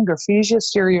 precision, graphesio,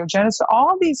 stereogenesis,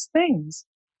 all these things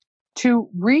to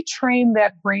retrain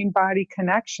that brain-body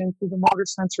connection through the motor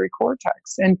sensory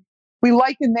cortex. And we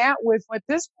liken that with, at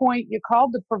this point, you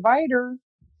called the provider.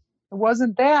 It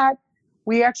wasn't that.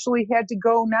 We actually had to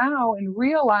go now and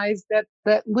realize that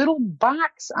that little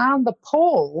box on the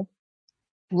pole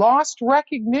lost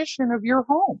recognition of your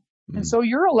home. And so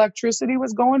your electricity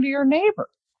was going to your neighbor.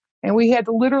 And we had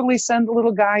to literally send the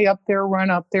little guy up there, run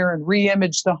up there and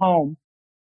re-image the home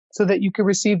so that you could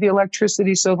receive the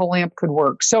electricity so the lamp could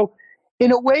work. So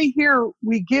in a way here,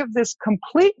 we give this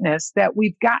completeness that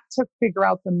we've got to figure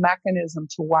out the mechanism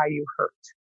to why you hurt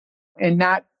and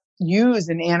not use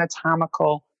an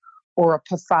anatomical or a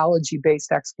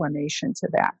pathology-based explanation to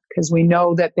that, because we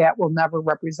know that that will never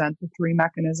represent the 3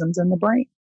 mechanisms in the brain.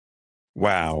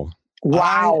 Wow.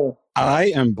 Wow.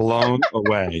 I am blown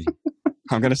away.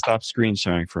 I'm going to stop screen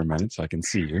sharing for a minute so I can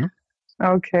see you.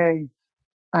 Okay.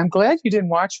 I'm glad you didn't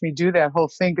watch me do that whole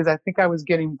thing, because I think I was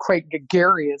getting quite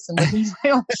gregarious and looking at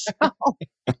my own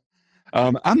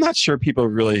self. I'm not sure people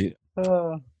really...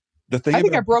 I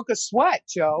think I broke a sweat,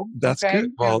 Joe. That's okay?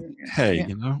 good. Well, hey,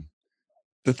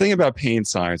 the thing about pain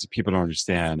science that people don't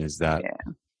understand is that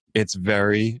it's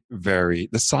very, very...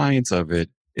 The science of it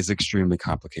is extremely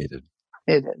complicated.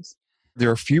 It is.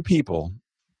 There are few people,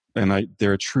 and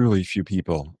there are truly few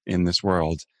people in this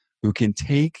world who can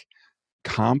take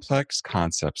complex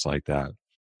concepts like that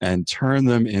and turn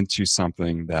them into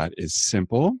something that is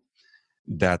simple,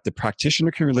 that the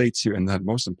practitioner can relate to, and that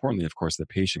most importantly, of course, the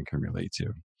patient can relate to.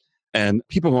 And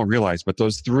people won't realize, but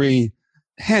those 3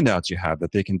 handouts you have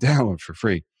that they can download for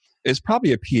free is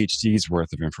probably a PhD's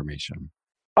worth of information.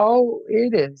 Oh,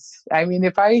 it is. I mean,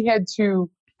 if I had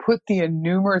to put the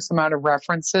numerous amount of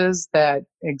references that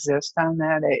exist on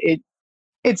that,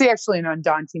 it's actually an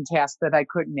undaunting task that I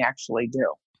couldn't actually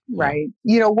do. Right.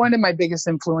 One of my biggest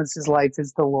influences in life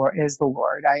is the Lord.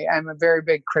 I'm a very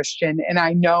big Christian, and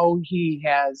I know He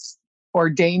has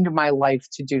ordained my life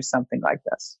to do something like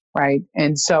this. Right.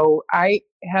 And so I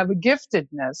have a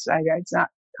giftedness. It's not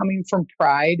coming from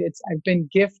pride. I've been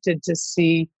gifted to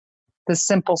see the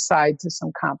simple side to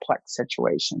some complex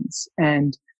situations.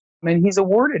 And He's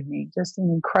awarded me just an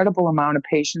incredible amount of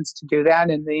patience to do that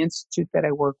in the institute that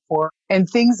I work for. And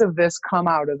things of this come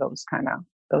out of those kind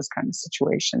of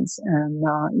situations. And,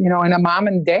 and a mom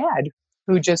and dad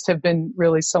who just have been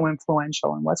really so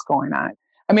influential in what's going on.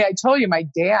 I mean, I told you, my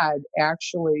dad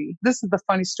actually, this is the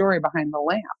funny story behind the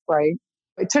lamp, right?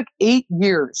 It took 8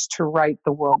 years to write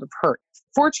The World of Hurt.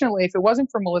 Fortunately, if it wasn't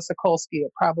for Melissa Kolsky,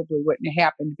 it probably wouldn't have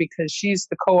happened because she's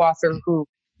the co-author who,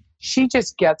 she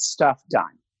just gets stuff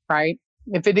done, right?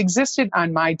 If it existed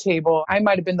on my table, I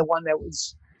might have been the one that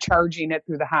was charging it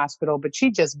through the hospital, but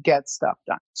she just gets stuff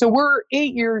done. So we're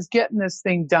 8 years getting this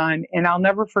thing done. And I'll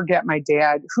never forget my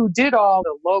dad, who did all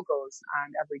the logos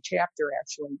on every chapter,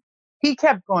 actually. He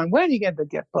kept going, when do you get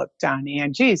the book done,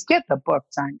 Ann? Geez, get the book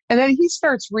done. And then he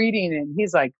starts reading and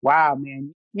he's like, wow,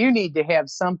 man, you need to have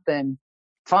something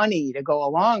funny to go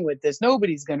along with this.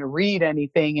 Nobody's going to read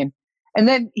anything. And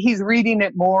then he's reading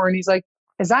it more and he's like,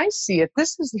 as I see it,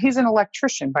 he's an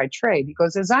electrician by trade. He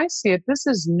goes, as I see it, this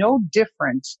is no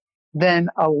different than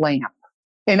a lamp.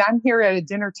 And I'm here at a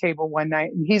dinner table one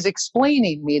night and he's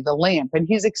explaining me the lamp and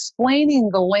he's explaining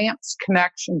the lamp's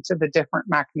connection to the different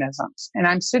mechanisms. And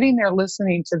I'm sitting there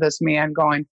listening to this man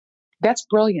going, that's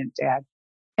brilliant, Dad.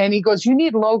 And he goes, you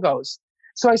need logos.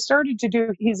 So I started to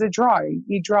do, he's a drawer.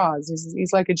 He draws.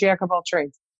 He's like a jack of all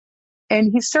trades.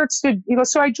 And he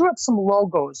goes, so I drew up some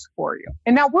logos for you.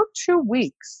 And now we're 2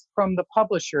 weeks from the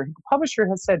publisher. The publisher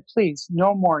has said, please,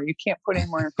 no more. You can't put any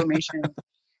more information in.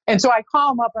 And so I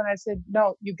call him up and I said,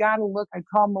 no, you got to look. I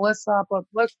call Melissa up.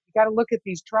 Look, you got to look at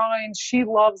these drawings. She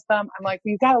loves them. I'm like,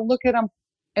 you got to look at them.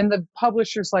 And the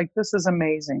publisher's like, this is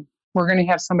amazing. We're going to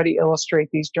have somebody illustrate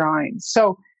these drawings.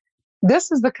 So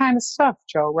this is the kind of stuff,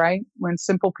 Joe, right? When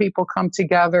simple people come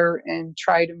together and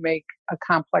try to make a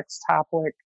complex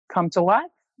topic come to life.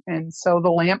 And so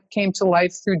the lamp came to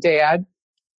life through Dad.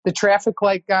 The traffic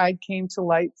light guide came to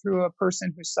light through a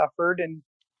person who suffered and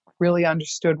really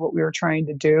understood what we were trying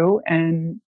to do.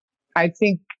 And I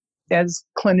think as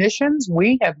clinicians,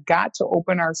 we have got to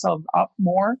open ourselves up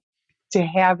more to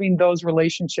having those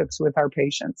relationships with our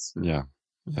patients. Yeah.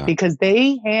 Because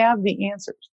they have the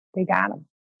answers. They got them.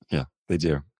 Yeah, they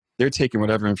do. They're taking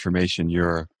whatever information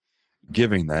you're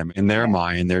giving them in their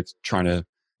mind. They're trying to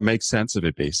make sense of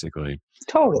it, basically.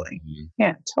 Totally.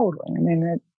 Yeah, totally. I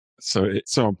mean, so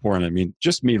it's so important. I mean,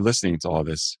 just me listening to all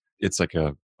this, it's like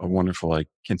a wonderful like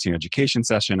continuing education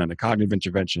session and a cognitive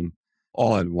intervention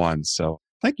all at once. So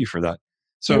thank you for that.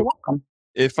 So you're welcome.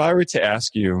 If I were to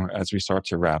ask you as we start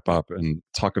to wrap up and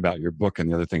talk about your book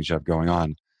and the other things you have going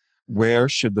on, where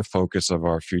should the focus of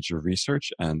our future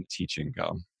research and teaching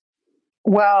go?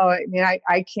 Well, I mean,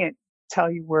 I can't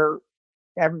tell you where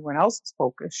everyone else's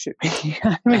focus should be.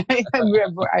 I mean,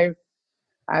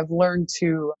 I've learned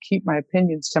to keep my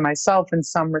opinions to myself in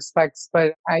some respects,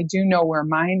 but I do know where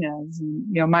mine is.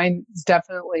 And, mine is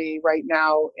definitely right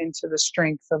now into the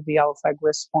strength of the LFEG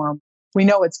risk form. We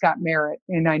know it's got merit,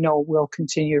 and I know we'll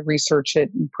continue to research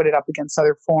it and put it up against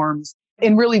other forms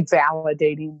and really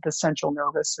validating the central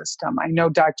nervous system. I know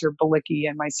Dr. Balicki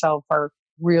and myself are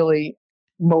really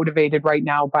motivated right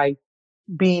now by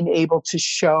being able to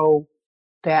show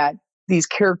that these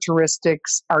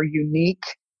characteristics are unique,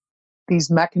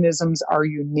 these mechanisms are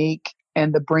unique,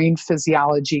 and the brain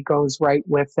physiology goes right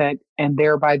with it, and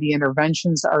thereby the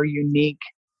interventions are unique.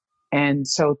 And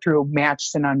so through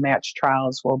matched and unmatched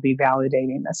trials, we'll be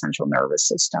validating the central nervous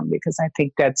system, because I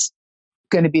think that's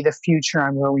going to be the future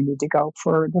on where we need to go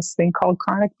for this thing called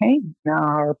chronic pain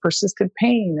or persistent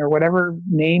pain or whatever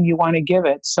name you want to give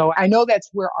it. So I know that's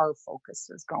where our focus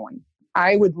is going.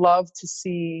 I would love to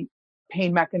see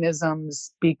pain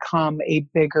mechanisms become a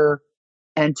bigger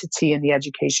entity in the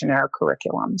education and our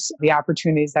curriculums. The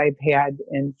opportunities I've had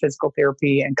in physical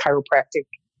therapy and chiropractic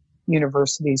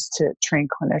universities to train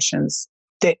clinicians,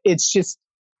 that it's just,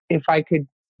 if I could,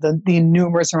 the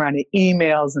numerous amount of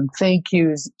emails and thank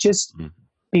yous, just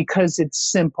because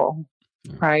it's simple,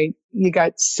 right? You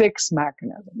got 6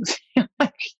 mechanisms.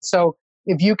 So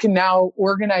if you can now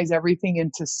organize everything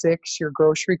into 6, your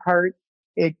grocery cart,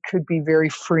 it could be very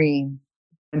freeing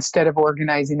instead of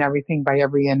organizing everything by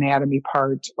every anatomy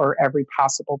part or every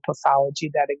possible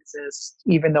pathology that exists,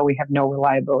 even though we have no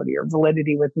reliability or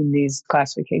validity within these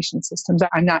classification systems.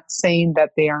 I'm not saying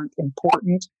that they aren't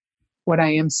important. What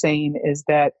I am saying is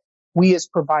that we as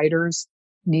providers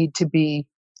need to be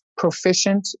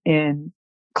proficient in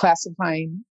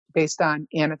classifying based on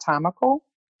anatomical,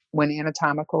 when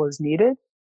anatomical is needed,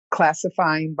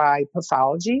 classifying by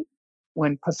pathology,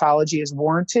 when pathology is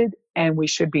warranted, and we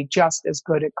should be just as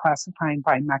good at classifying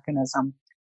by mechanism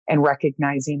and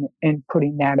recognizing and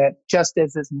putting that at just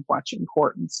as much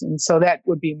importance. And so that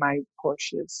would be my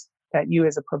push, is that you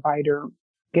as a provider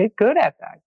get good at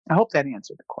that. I hope that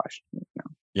answered the question.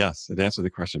 Yes, it answered the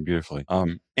question beautifully.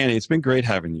 Annie, it's been great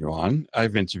having you on.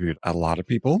 I've interviewed a lot of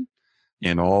people,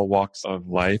 in all walks of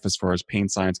life as far as pain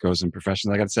science goes in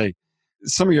professions. I got to say,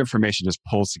 some of your information just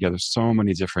pulls together so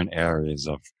many different areas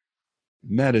of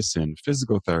medicine,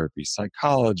 physical therapy,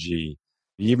 psychology.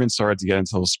 You even started to get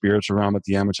into the spiritual realm at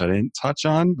the end, which I didn't touch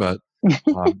on, but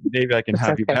maybe I can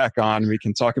have you back on and we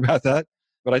can talk about that.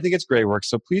 But I think it's great work.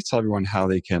 So please tell everyone how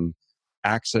they can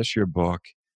access your book,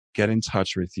 get in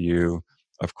touch with you,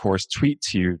 of course, tweet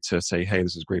to you to say, hey,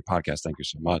 this is a great podcast. Thank you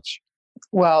so much.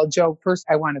 Well, Joe, first,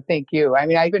 I want to thank you. I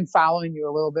mean, I've been following you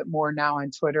a little bit more now on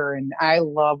Twitter, and I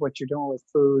love what you're doing with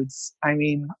foods. I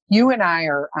mean, you and I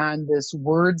are on this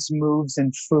words, moves,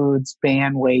 and foods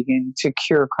bandwagon to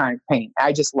cure chronic pain.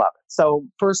 I just love it. So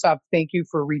first off, thank you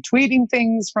for retweeting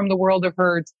things from the World of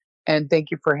Hurt, and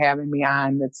thank you for having me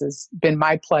on. It's been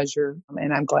my pleasure,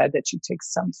 and I'm glad that you take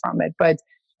some from it. But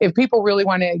if people really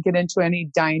want to get into any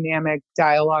dynamic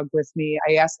dialogue with me,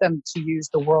 I ask them to use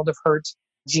the World of Hurt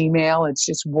Gmail. It's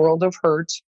just World of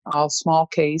Hurt, all small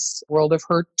case, World of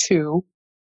Hurt 2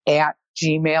 at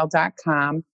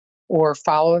gmail.com, or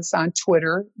follow us on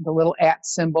Twitter, the little @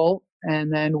 symbol,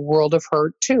 and then World of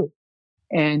Hurt 2.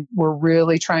 And we're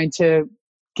really trying to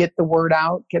get the word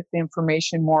out, get the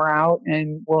information more out,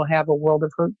 and we'll have a World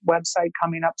of Hurt website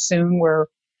coming up soon where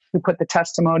we put the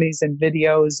testimonies and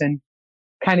videos and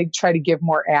kind of try to give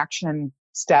more action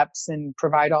steps and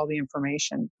provide all the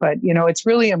information. But, it's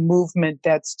really a movement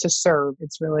that's to serve.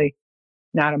 It's really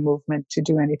not a movement to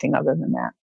do anything other than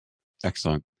that.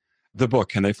 Excellent. The book,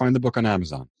 can they find the book on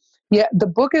Amazon? Yeah, the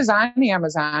book is on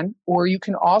Amazon, or you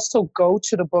can also go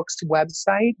to the book's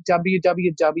website,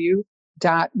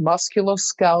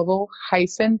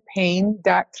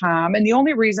 www.musculoskeletal-pain.com. And the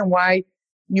only reason why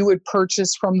you would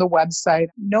purchase from the website,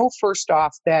 know first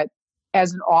off that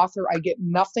as an author, I get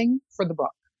nothing for the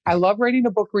book. I love writing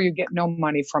a book where you get no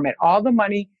money from it. All the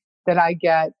money that I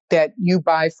get that you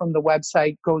buy from the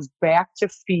website goes back to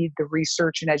feed the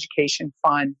research and education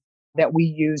fund that we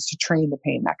use to train the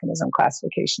pain mechanism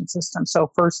classification system.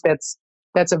 So first, that's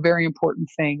a very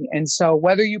important thing. And so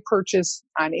whether you purchase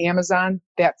on Amazon,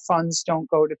 that funds don't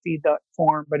go to feed the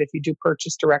form. But if you do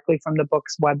purchase directly from the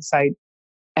book's website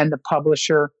and the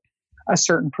publisher, a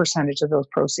certain percentage of those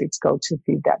proceeds go to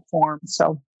feed that form.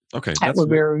 So okay, that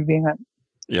would be reviewing it.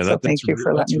 Yeah, so thank you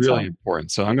for letting me really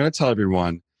important. So I'm going to tell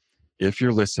everyone, if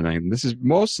you're listening, this is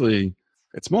mostly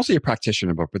a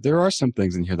practitioner book, but there are some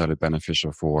things in here that are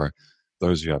beneficial for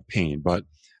those who have pain. But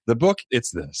the book,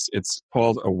 it's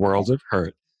called A World of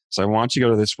Hurt. So I want you to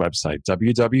go to this website,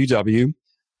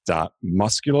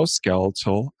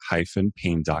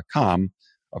 www.musculoskeletal-pain.com.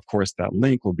 Of course, that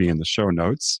link will be in the show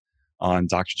notes on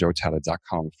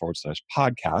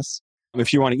drjoetada.com/podcast.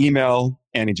 If you want to email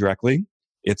Annie directly,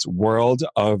 it's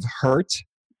worldofhurt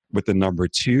with the number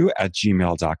 2 at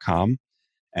gmail.com.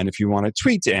 And if you want to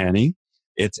tweet to Annie,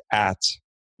 it's at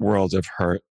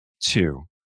worldofhurt2,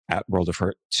 at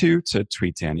worldofhurt2 to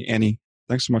tweet to Annie. Annie,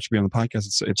 thanks so much for being on the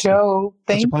podcast. It's Joe,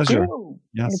 thank you.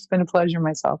 Yes. It's been a pleasure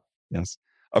myself. Yes.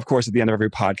 Of course, at the end of every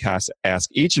podcast, I ask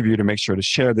each of you to make sure to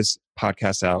share this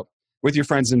podcast out with your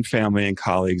friends and family and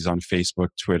colleagues on Facebook,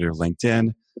 Twitter,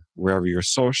 LinkedIn, wherever you're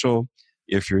social.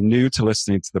 If you're new to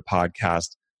listening to the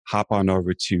podcast, hop on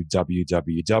over to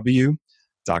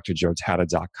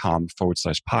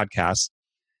www.drjoetada.com/podcast.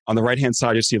 On the right-hand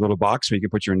side, you'll see a little box where you can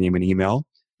put your name and email,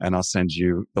 and I'll send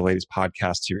you the latest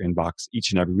podcast to your inbox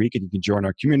each and every week, and you can join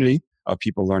our community of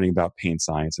people learning about pain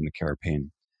science and the care of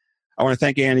pain. I want to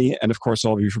thank Annie and, of course,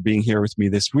 all of you for being here with me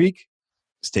this week.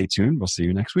 Stay tuned. We'll see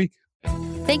you next week.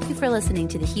 Thank you for listening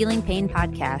to the Healing Pain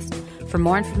Podcast. For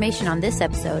more information on this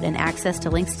episode and access to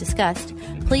links discussed,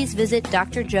 please visit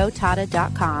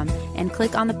drjoetada.com and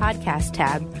click on the podcast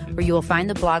tab, where you will find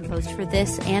the blog post for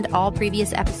this and all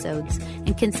previous episodes,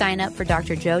 and can sign up for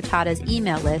Dr. Joe Tada's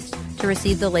email list to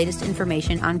receive the latest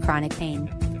information on chronic pain.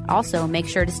 Also, make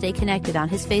sure to stay connected on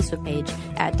his Facebook page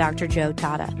at Dr. Joe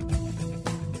Tada.